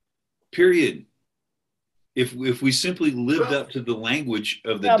 Period. If we simply lived up to the language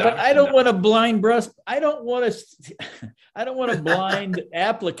of the document. But I don't want a blind breast. I don't want a blind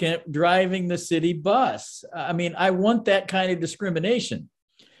applicant driving the city bus. I mean, I want that kind of discrimination.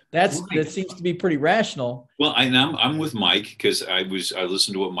 That seems to be pretty rational. Well, I'm with Mike, because I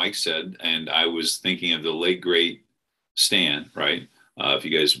listened to what Mike said, and I was thinking of the late great Stan, right? If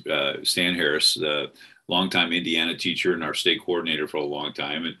you guys, Stan Harris, the longtime Indiana teacher and our state coordinator for a long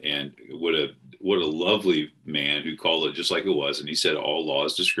time, and what a lovely man who called it just like it was, and he said all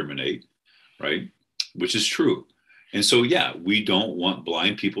laws discriminate, right? Which is true. And so, yeah, we don't want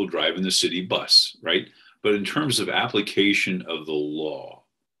blind people driving the city bus, right? But in terms of application of the law,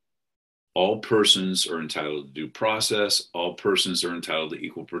 all persons are entitled to due process. All persons are entitled to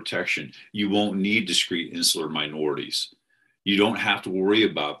equal protection. You won't need discrete insular minorities. You don't have to worry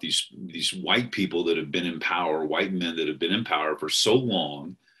about these white people that have been in power, white men that have been in power for so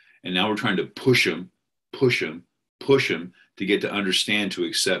long, and now we're trying to push them to get to understand, to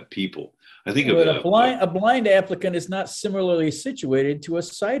accept people. I think a blind applicant is not similarly situated to a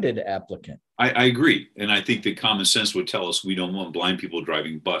sighted applicant. I agree, and I think that common sense would tell us we don't want blind people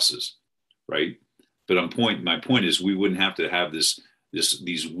driving buses, right? But my point is, we wouldn't have to have these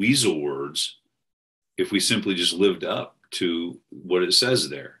weasel words if we simply just lived up to what it says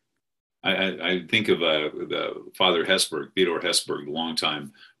there. I think of the Father Hesburgh, Theodore Hesburgh, the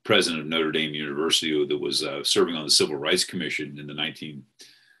longtime president of Notre Dame University, that was serving on the Civil Rights Commission in the 1960s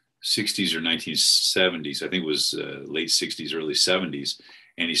or 1970s. I think it was late 60s, early 70s.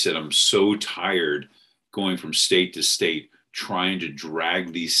 And he said, I'm so tired going from state to state, trying to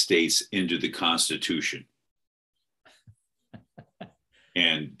drag these states into the Constitution.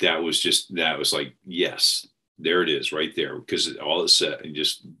 And that was like, yes, there it is right there, because all it said, and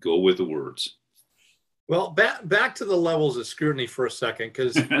just go with the words. Well, back to the levels of scrutiny for a second,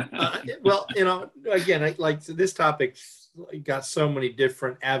 because, well, again, this topic got so many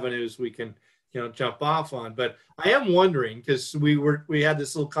different avenues we can, jump off on. But I am wondering, because we had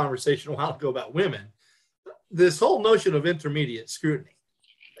this little conversation a while ago about women, this whole notion of intermediate scrutiny.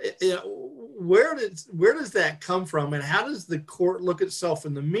 Where does that come from, and how does the court look itself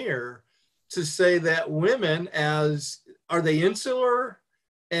in the mirror to say that women are they insular?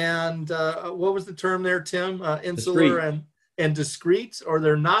 And what was the term there, Tim? Insular and discrete, or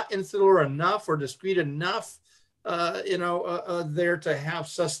they're not insular enough or discrete enough, there to have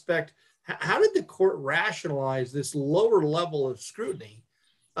suspect. How did the court rationalize this lower level of scrutiny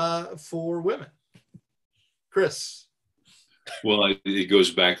for women? Chris. Well, it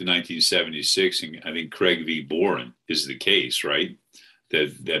goes back to 1976, and I think Craig v. Boren is the case, right?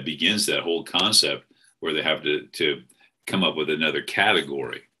 That begins that whole concept where they have to come up with another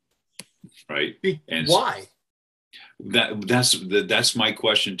category, right? And why? That's my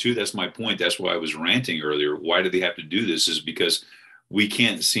question too. That's my point. That's why I was ranting earlier. Why do they have to do this? Is because we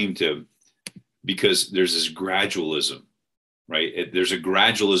can't seem to, because there's this gradualism, right? There's a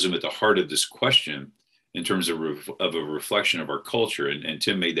gradualism at the heart of this question in terms of a reflection of our culture. And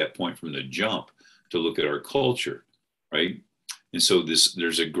Tim made that point from the jump to look at our culture, right? And so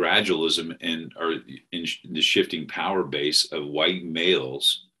there's a gradualism in the shifting power base of white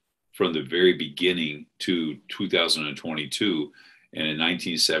males from the very beginning to 2022. And in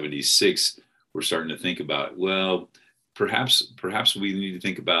 1976, we're starting to think about, well, perhaps we need to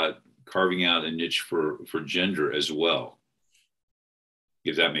think about carving out a niche for gender as well,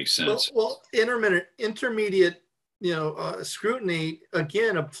 if that makes sense. Well, intermediate, scrutiny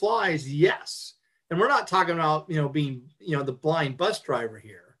again applies, yes. And we're not talking about, being, the blind bus driver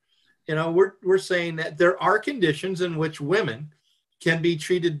here. We're saying that there are conditions in which women can be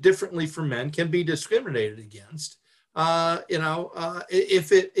treated differently from men, can be discriminated against.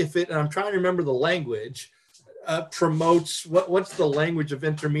 If it, and I'm trying to remember the language, promotes, what's the language of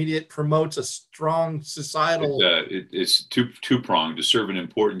intermediate, promotes a strong societal. It's two-pronged, to serve an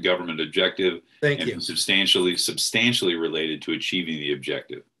important government objective. Thank you. And substantially related to achieving the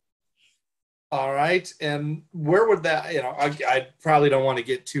objective. All right. And where would that, I probably don't want to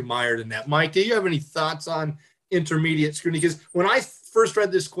get too mired in that. Mike, do you have any thoughts on intermediate scrutiny? Because when I first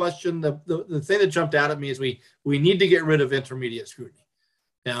read this question, the thing that jumped out at me is we need to get rid of intermediate scrutiny.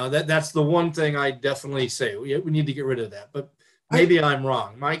 Now, that's the one thing I definitely say. We need to get rid of that. But maybe I'm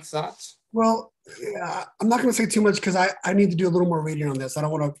wrong. Mike, thoughts? Well, yeah, I'm not going to say too much because I need to do a little more reading on this. I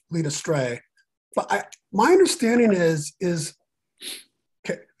don't want to lead astray. But my understanding is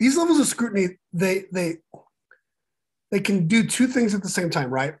okay, these levels of scrutiny, they can do two things at the same time,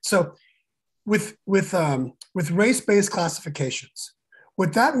 right? So with race-based classifications,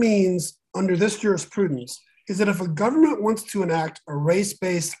 what that means under this jurisprudence is that if a government wants to enact a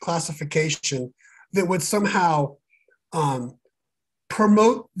race-based classification that would somehow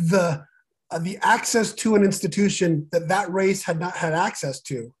promote the access to an institution that race had not had access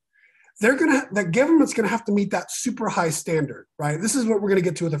to, the government's gonna have to meet that super high standard, right? This is what we're gonna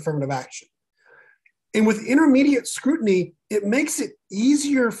get to with affirmative action. And with intermediate scrutiny, it makes it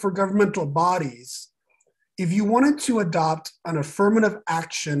easier for governmental bodies if you wanted to adopt an affirmative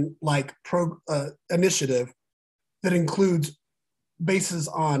action like initiative that includes bases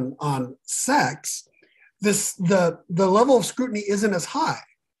on sex. The level of scrutiny isn't as high.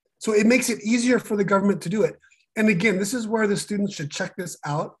 So it makes it easier for the government to do it. And again, this is where the students should check this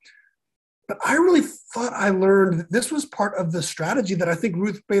out. But I really thought I learned that this was part of the strategy that I think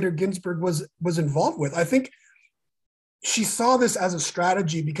Ruth Bader Ginsburg was involved with. I think she saw this as a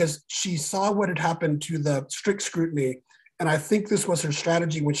strategy because she saw what had happened to the strict scrutiny. And I think this was her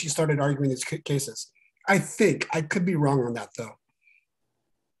strategy when she started arguing these cases. I think. I could be wrong on that, though.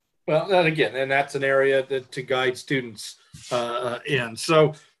 Well, and again, and that's an area that to guide students in.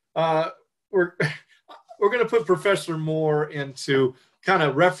 So we're going to put Professor Moore into kind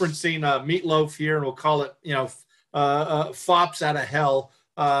of referencing Meatloaf here, and we'll call it, fops out of hell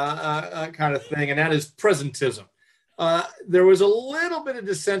kind of thing, and that is presentism. There was a little bit of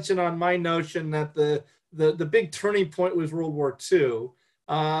dissension on my notion that the big turning point was World War II.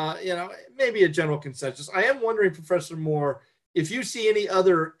 Maybe a general consensus. I am wondering, Professor Moore, if you see any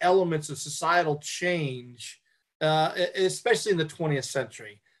other elements of societal change, especially in the 20th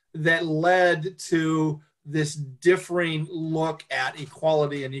century, that led to this differing look at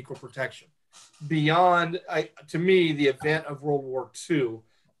equality and equal protection beyond, to me, the event of World War II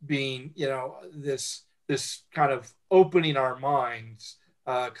being, this kind of opening our minds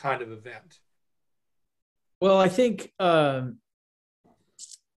kind of event. Well, I think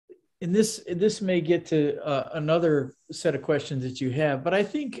and this may get to another set of questions that you have, but I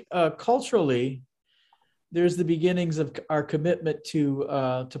think culturally, there's the beginnings of our commitment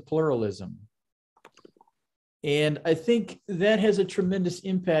to pluralism. And I think that has a tremendous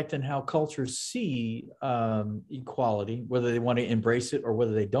impact on how cultures see equality, whether they want to embrace it or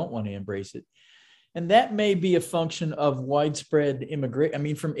whether they don't want to embrace it. And that may be a function of widespread immigration. I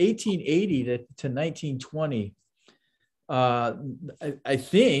mean, from 1880 to 1920, I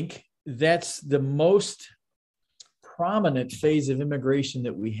think that's the most prominent phase of immigration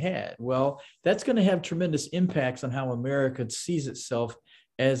that we had. Well, that's going to have tremendous impacts on how America sees itself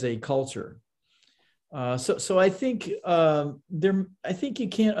as a culture. So I think I think you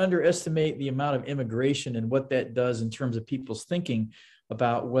can't underestimate the amount of immigration and what that does in terms of people's thinking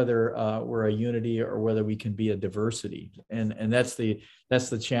about whether we're a unity or whether we can be a diversity. And that's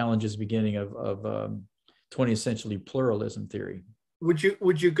the challenges beginning of 20th century pluralism theory.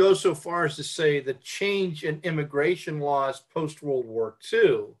 Would you go so far as to say the change in immigration laws post World War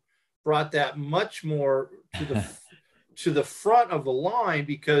II brought that much more to the front of the line?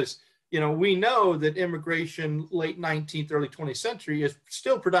 Because we know that immigration late 19th, early 20th century is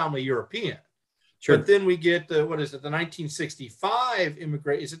still predominantly European. Sure. But then we get the 1965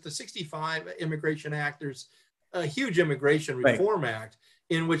 is it the 65 Immigration Act? There's a huge immigration reform act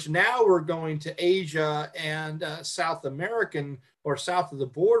in which now we're going to Asia and South American or south of the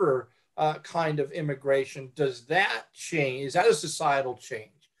border kind of immigration. Does that change? Is that a societal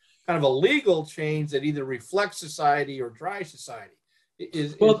change? Kind of a legal change that either reflects society or drives society?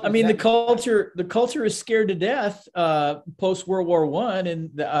 The culture is scared to death post World War I,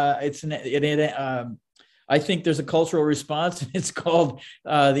 and I think there's a cultural response, and it's called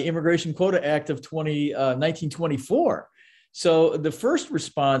the Immigration Quota Act of 1924. So the first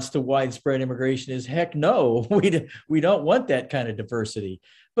response to widespread immigration is, heck no, we don't want that kind of diversity.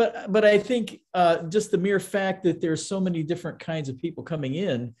 But I think just the mere fact that there's so many different kinds of people coming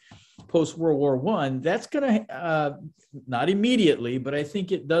in post World War I, that's going to not immediately, but I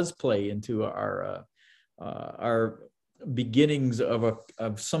think it does play into our beginnings of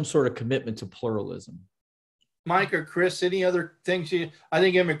some sort of commitment to pluralism. Mike or Chris, any other things I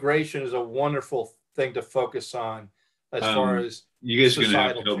think immigration is a wonderful thing to focus on as far as you guys are going to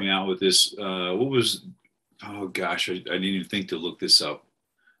have to help me out with this. What was? Oh gosh, I didn't even think to look this up.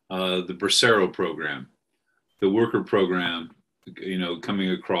 The Bracero program, the worker program.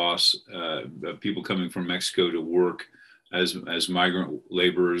 Coming across people coming from Mexico to work as migrant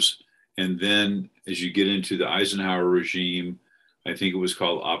laborers And then as you get into the Eisenhower regime, I think it was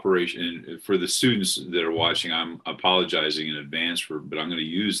called Operation. And for the students that are watching, I'm apologizing in advance but I'm going to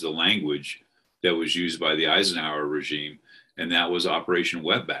use the language that was used by the Eisenhower regime, and that was Operation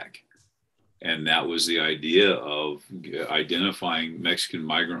Wetback. And that was the idea of identifying Mexican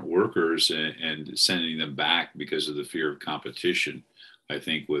migrant workers and sending them back because of the fear of competition, I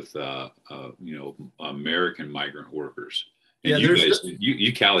think, with American migrant workers. And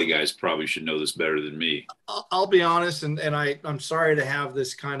you Cali guys probably should know this better than me. I'll be honest, and I'm sorry to have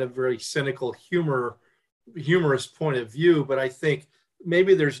this kind of very cynical, humorous point of view, but I think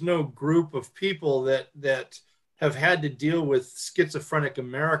maybe there's no group of people that have had to deal with schizophrenic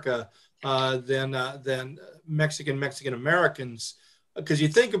America than Mexican Americans. Because you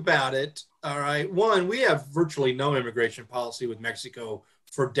think about it, all right, one, we have virtually no immigration policy with Mexico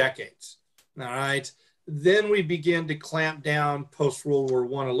for decades, all right? Then we begin to clamp down post-World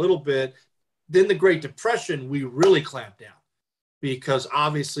War I a little bit. Then the Great Depression, we really clamped down because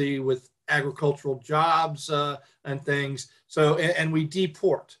obviously with agricultural jobs and things, so, and we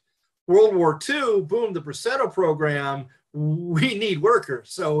deport. World War II, boom, the Presetto program, we need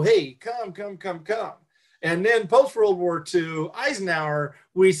workers. So, hey, come. And then post-World War II, Eisenhower,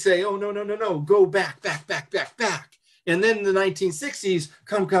 we say, oh, no, go back. And then in the 1960s,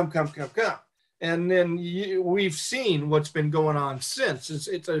 come. And then we've seen what's been going on since.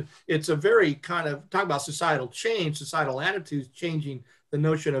 It's a very kind of, talk about societal change, societal attitudes changing the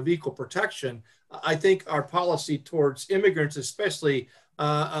notion of equal protection. I think our policy towards immigrants, especially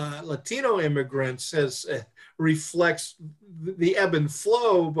Latino immigrants, reflects the ebb and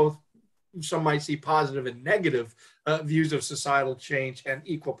flow, both some might see positive and negative views of societal change and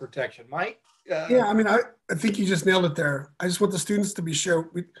equal protection. Mike? Yeah, I mean, I think you just nailed it there. I just want the students to be sure,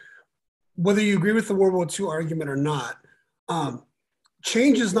 whether you agree with the World War II argument or not,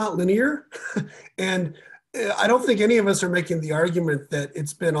 change is not linear. And I don't think any of us are making the argument that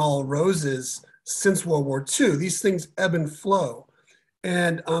it's been all roses since World War II. These things ebb and flow.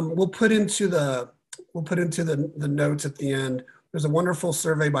 And we'll put into the notes at the end. There's a wonderful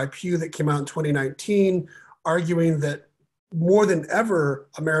survey by Pew that came out in 2019 arguing that more than ever,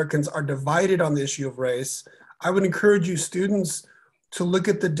 Americans are divided on the issue of race. I would encourage you students to look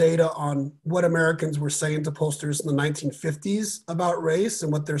at the data on what Americans were saying to pollsters in the 1950s about race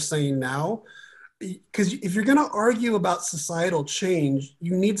and what they're saying now. Because if you're going to argue about societal change,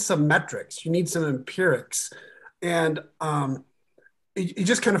 you need some metrics, you need some empirics. And it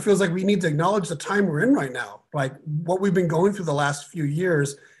just kind of feels like we need to acknowledge the time we're in right now, like what we've been going through the last few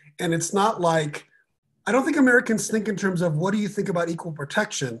years. And it's not like, I don't think Americans think in terms of what do you think about equal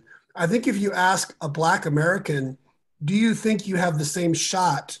protection? I think if you ask a Black American, do you think you have the same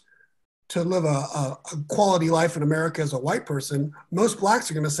shot to live a quality life in America as a white person? Most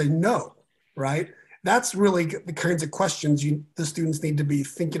Blacks are going to say no, right? That's really the kinds of questions the students need to be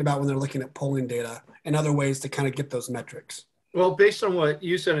thinking about when they're looking at polling data and other ways to kind of get those metrics. Well, based on what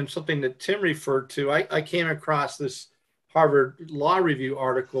you said and something that Tim referred to, I came across this Harvard Law Review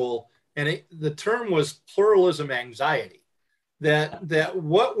article, and the term was pluralism anxiety. That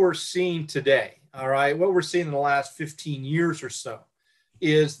what we're seeing today, all right, what we're seeing in the last 15 years or so,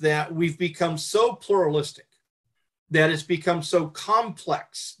 is that we've become so pluralistic, that it's become so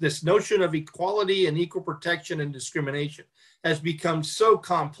complex. This notion of equality and equal protection and discrimination has become so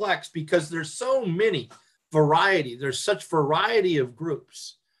complex because there's so many variety. There's such variety of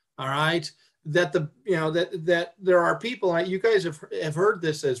groups, all right, that that there are people, you guys have heard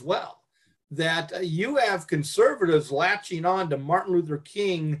this as well, that you have conservatives latching on to Martin Luther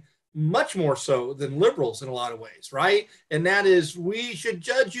King much more so than liberals in a lot of ways, right? And that is, we should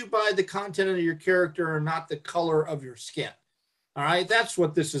judge you by the content of your character and not the color of your skin. All right, that's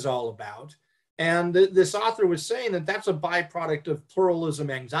what this is all about. And this author was saying that that's a byproduct of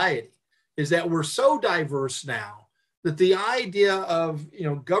pluralism anxiety, is that we're so diverse now that the idea of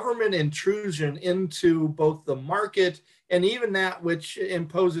government intrusion into both the market and even that which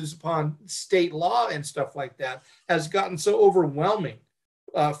imposes upon state law and stuff like that has gotten so overwhelming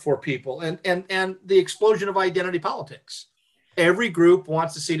for people, and the explosion of identity politics. Every group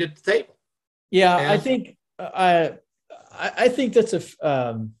wants a seat at the table. Yeah, and I think that's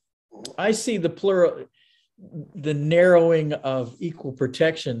I see the narrowing of equal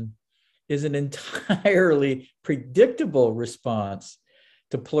protection is an entirely predictable response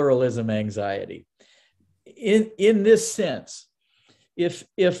to pluralism anxiety. In this sense,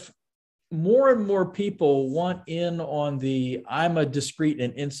 if more and more people want in on the I'm a discrete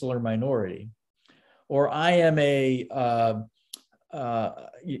and insular minority, or I am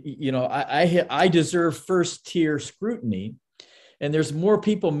I deserve first tier scrutiny, and there's more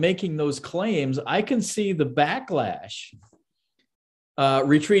people making those claims, I can see the backlash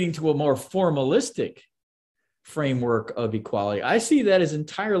retreating to a more formalistic framework of equality. I see that as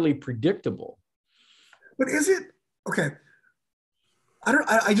entirely predictable. But is it okay?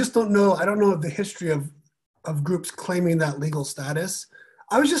 I just don't know. I don't know the history of groups claiming that legal status.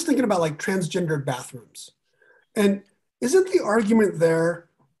 I was just thinking about like transgendered bathrooms. And isn't the argument there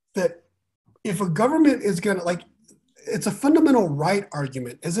that if a government is going to, like, it's a fundamental right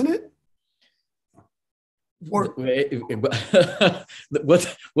argument, isn't it? Or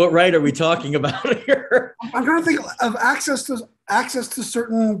what right are we talking about here? I'm trying to think of access to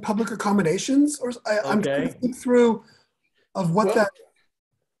certain public accommodations, or I'm trying to think through of what that.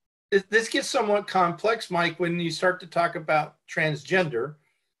 This gets somewhat complex, Mike, when you start to talk about transgender.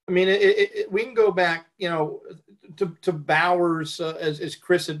 I mean, we can go back, to Bowers, as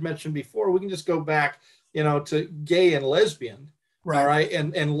Chris had mentioned before. We can just go back, to gay and lesbian, right? All right,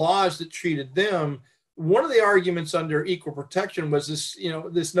 and laws that treated them. One of the arguments under equal protection was this,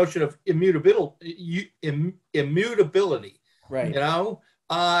 this notion of immutability, right?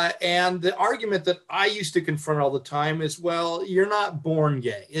 And the argument that I used to confront all the time is, well, you're not born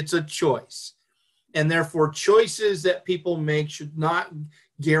gay; it's a choice, and therefore choices that people make should not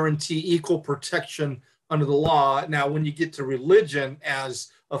guarantee equal protection under the law. Now, when you get to religion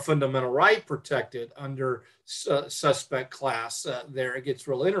as a fundamental right protected under suspect class, there it gets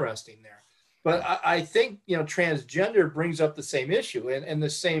real interesting there. But I think, transgender brings up the same issue and the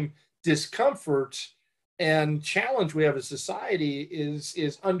same discomfort and challenge we have as society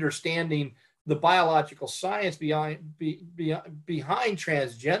is understanding the biological science behind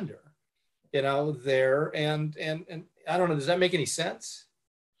transgender, there. And I don't know, does that make any sense?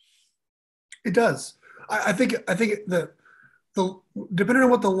 It does. I think the depending on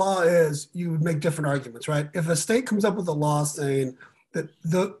what the law is, you would make different arguments, right? If a state comes up with a law saying that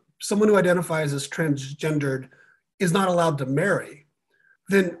someone who identifies as transgendered is not allowed to marry,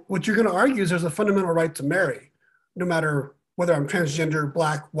 then what you're going to argue is there's a fundamental right to marry, no matter whether I'm transgender,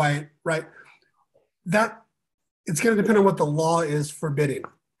 black, white, right? That it's going to depend on what the law is forbidding,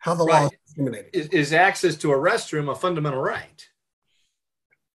 how the law is discriminating. Is access to a restroom a fundamental right?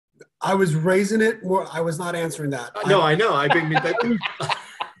 I was raising it more. I was not answering that. No, I know. I mean,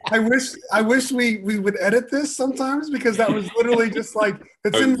 I wish we would edit this sometimes, because that was literally just like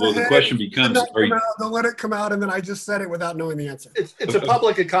it's in the head. The question becomes: don't let it come out, and then I just said it without knowing the answer. It's a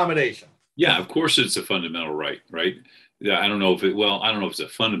public accommodation. Yeah, of course, it's a fundamental right, right? I don't know if it's a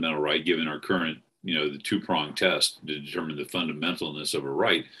fundamental right given our current, the two-pronged test to determine the fundamentalness of a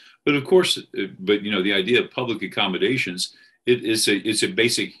right. But of course, the idea of public accommodations. It's a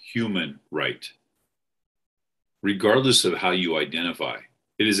basic human right, regardless of how you identify.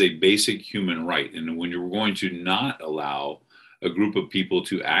 It is a basic human right. And when you're going to not allow a group of people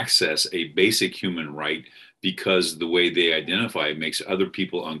to access a basic human right because the way they identify makes other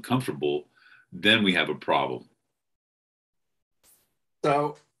people uncomfortable, then we have a problem.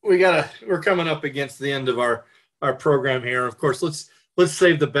 So we're coming up against the end of our program here. Of course, let's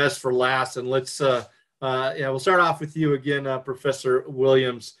save the best for last, and let's we'll start off with you again, Professor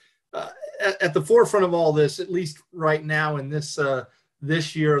Williams. At the forefront of all this, at least right now in this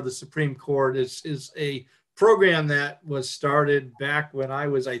year of the Supreme Court, is a program that was started back when I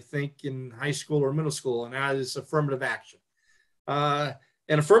was, I think, in high school or middle school, and that is affirmative action. And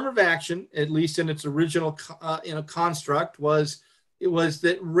affirmative action, at least in its original construct, was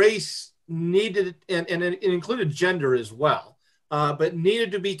that race needed, and it included gender as well, but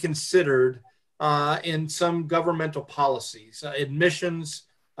needed to be considered in some governmental policies, admissions,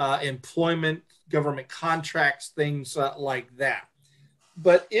 employment, government contracts, things like that.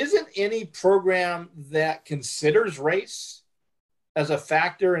 But isn't any program that considers race as a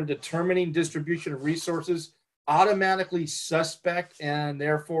factor in determining distribution of resources automatically suspect and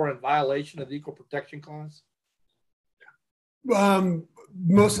therefore in violation of the Equal Protection Clause?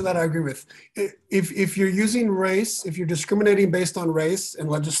 Most of that I agree with. If you're using race, if you're discriminating based on race in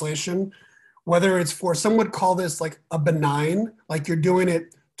legislation, whether it's for, some would call this like a benign, like you're doing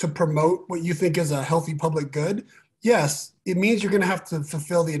it to promote what you think is a healthy public good, yes, it means you're going to have to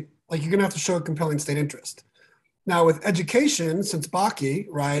fulfill you're going to have to show a compelling state interest. Now with education, since Bakke,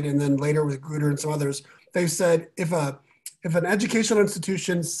 right, and then later with Grutter and some others, they've said if an educational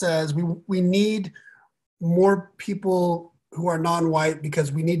institution says we need more people who are non-white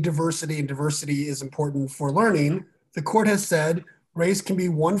because we need diversity and diversity is important for learning, the court has said race can be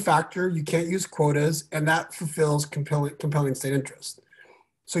one factor, you can't use quotas, and that fulfills compelling state interest.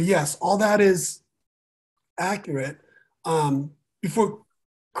 So yes, all that is accurate. Before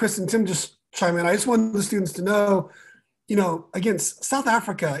Chris and Tim just chime in, I just wanted the students to know, again, South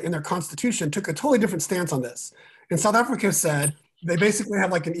Africa in their constitution took a totally different stance on this. And South Africa said they basically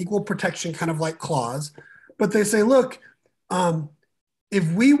have like an equal protection kind of like clause, but they say, look,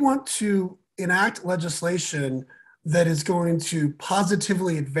 if we want to enact legislation that is going to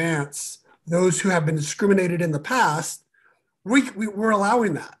positively advance those who have been discriminated in the past, we're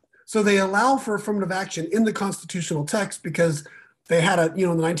allowing that. So they allow for affirmative action in the constitutional text because they had in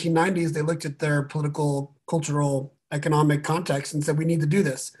the 1990s, they looked at their political, cultural, economic context and said, we need to do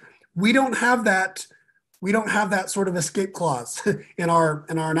this. We don't have that. We don't have that sort of escape clause in our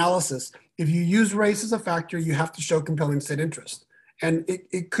analysis. If you use race as a factor, you have to show compelling state interest. And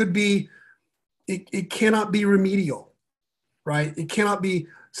it cannot be remedial, right? It cannot be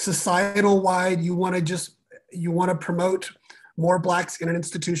societal wide. You want to promote more Blacks in an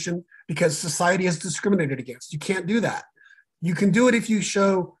institution because society has discriminated against. You can't do that. You can do it if you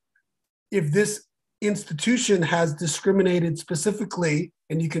show if this institution has discriminated specifically,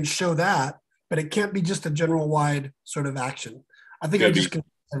 and you can show that, but it can't be just a general wide sort of action. I think I just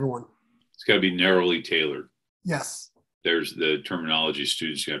confused everyone. It's got to be narrowly tailored. Yes. There's the terminology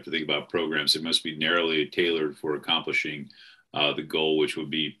students you have to think about programs. It must be narrowly tailored for accomplishing the goal, which would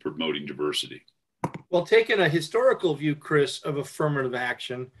be promoting diversity. Well, taking a historical view, Chris, of affirmative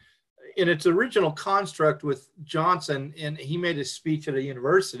action, in its original construct with Johnson, and he made a speech at a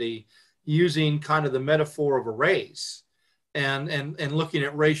university using kind of the metaphor of a race and looking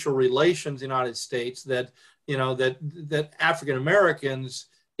at racial relations in the United States, that African Americans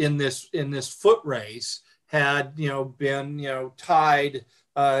in this foot race had been tied,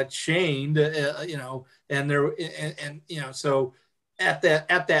 chained, so at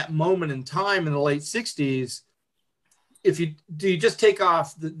that moment in time in the late 60s, do you just take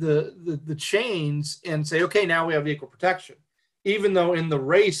off the chains and say, okay, now we have equal protection, even though in the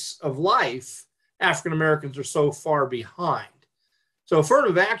race of life African Americans are so far behind. So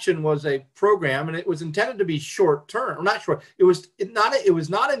affirmative action was a program, and it was intended to be short term, or not short. It was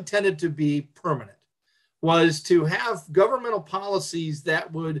not intended to be permanent. Was to have governmental policies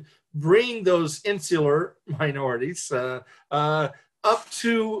that would bring those insular minorities up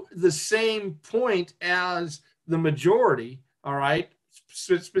to the same point as the majority, all right,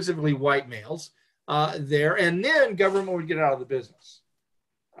 specifically white males there, and then government would get out of the business.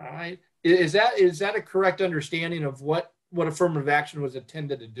 All right, is that a correct understanding of what affirmative action was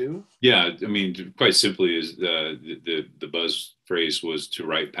intended to do? Yeah, I mean, quite simply, is the buzz phrase was to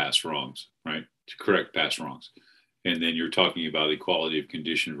right past wrongs, right? To correct past wrongs. And then you're talking about equality of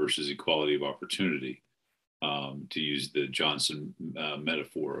condition versus equality of opportunity, to use the Johnson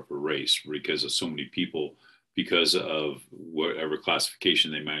metaphor of a race, because of so many people, because of whatever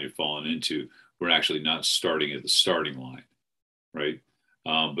classification they might have fallen into, we're actually not starting at the starting line, right?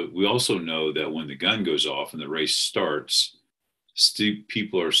 But we also know that when the gun goes off and the race starts,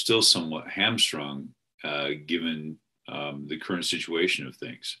 people are still somewhat hamstrung given the current situation of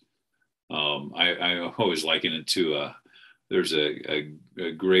things. I always liken it to there's a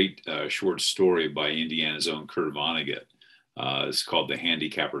great short story by Indiana's own Kurt Vonnegut. It's called The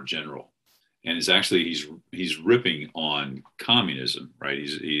Handicapper General, and it's actually he's ripping on communism, right?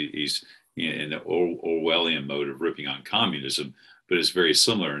 He's in the Orwellian mode of ripping on communism, but it's very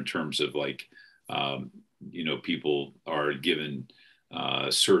similar in terms of like people are given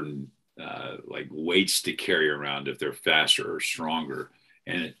certain like weights to carry around if they're faster or stronger.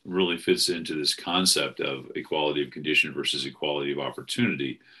 And it really fits into this concept of equality of condition versus equality of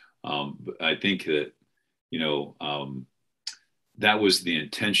opportunity. But I think that, that was the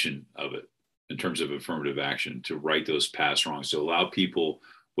intention of it in terms of affirmative action, to right those past wrongs, to allow people,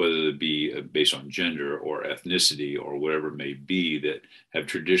 whether it be based on gender or ethnicity or whatever it may be, that have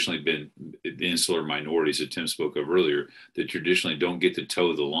traditionally been the insular minorities that Tim spoke of earlier, that traditionally don't get to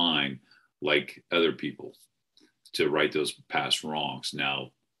toe the line like other people, to right those past wrongs.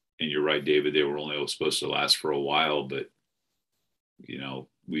 Now, and you're right, David, they were only supposed to last for a while, but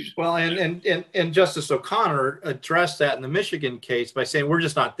and Justice O'Connor addressed that in the Michigan case by saying, we're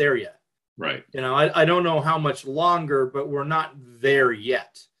just not there yet. Right. I don't know how much longer, but we're not there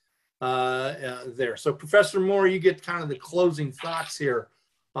yet there. So Professor Moore, you get kind of the closing thoughts here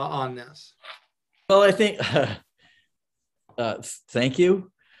on this. Well, I think, thank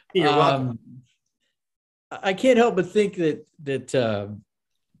you. You're welcome. I can't help but think that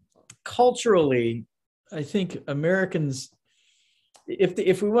culturally, I think Americans,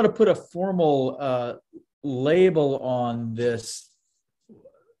 if we want to put a formal label on this,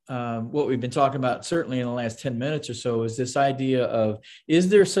 what we've been talking about, certainly in the last 10 minutes or so, is this idea of, is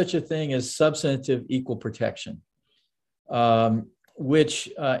there such a thing as substantive equal protection? which,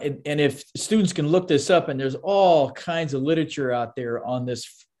 and if students can look this up, and there's all kinds of literature out there on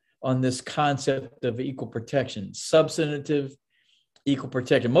this concept of equal protection, substantive equal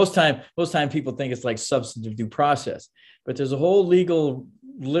protection. Most time people think it's like substantive due process, but there's a whole legal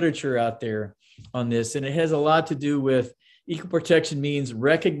literature out there on this, and it has a lot to do with equal protection means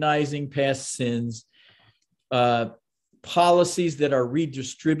recognizing past sins, policies that are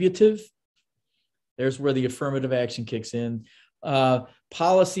redistributive. There's where the affirmative action kicks in.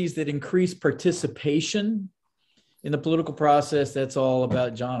 Policies that increase participation in the political process. That's all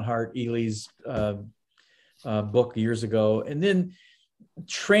about John Hart Ely's book years ago. And then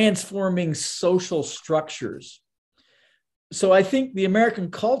transforming social structures. So I think the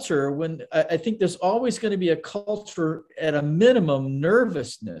American culture, I think there's always going to be a culture, at a minimum,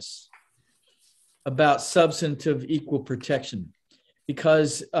 nervousness about substantive equal protection,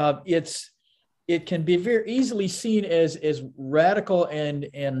 because it can be very easily seen as radical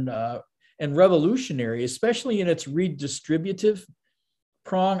and revolutionary, especially in its redistributive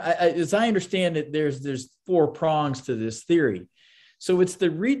prong. As I understand it, there's 4 prongs to this theory. So it's the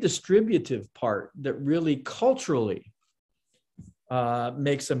redistributive part that really culturally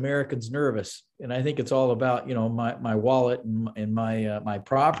makes Americans nervous. And I think it's all about, my wallet and my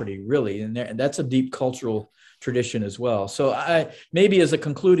property, really. And that's a deep cultural tradition as well. So maybe as a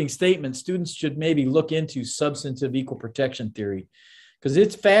concluding statement, students should maybe look into substantive equal protection theory, because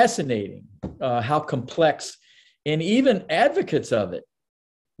it's fascinating how complex, and even advocates of it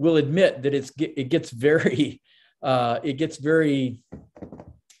will admit that it gets very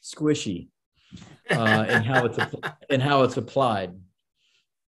squishy in how it's applied.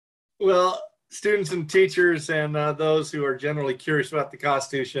 Well, students and teachers and those who are generally curious about the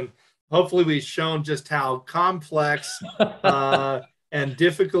Constitution, hopefully we've shown just how complex and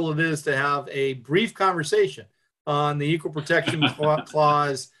difficult it is to have a brief conversation on the Equal Protection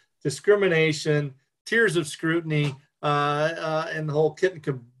Clause, discrimination, tiers of scrutiny, and the whole kit and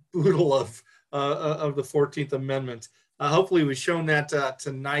caboodle of the 14th Amendment. Hopefully we've shown that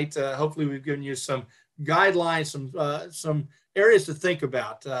tonight. Hopefully we've given you some guidelines, some areas to think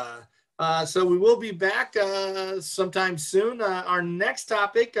about. So we will be back sometime soon. Our next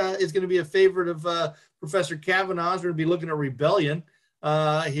topic is going to be a favorite of Professor Kavanaugh's. We're going to be looking at rebellion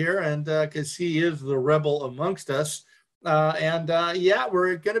here, and because he is the rebel amongst us.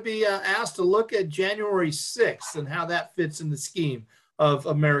 We're going to be asked to look at January 6th and how that fits in the scheme of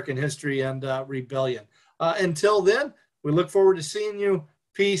American history and rebellion. Until then, we look forward to seeing you.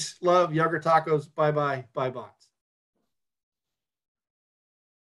 Peace, love, Yagar tacos. Bye-bye. Bye-bye.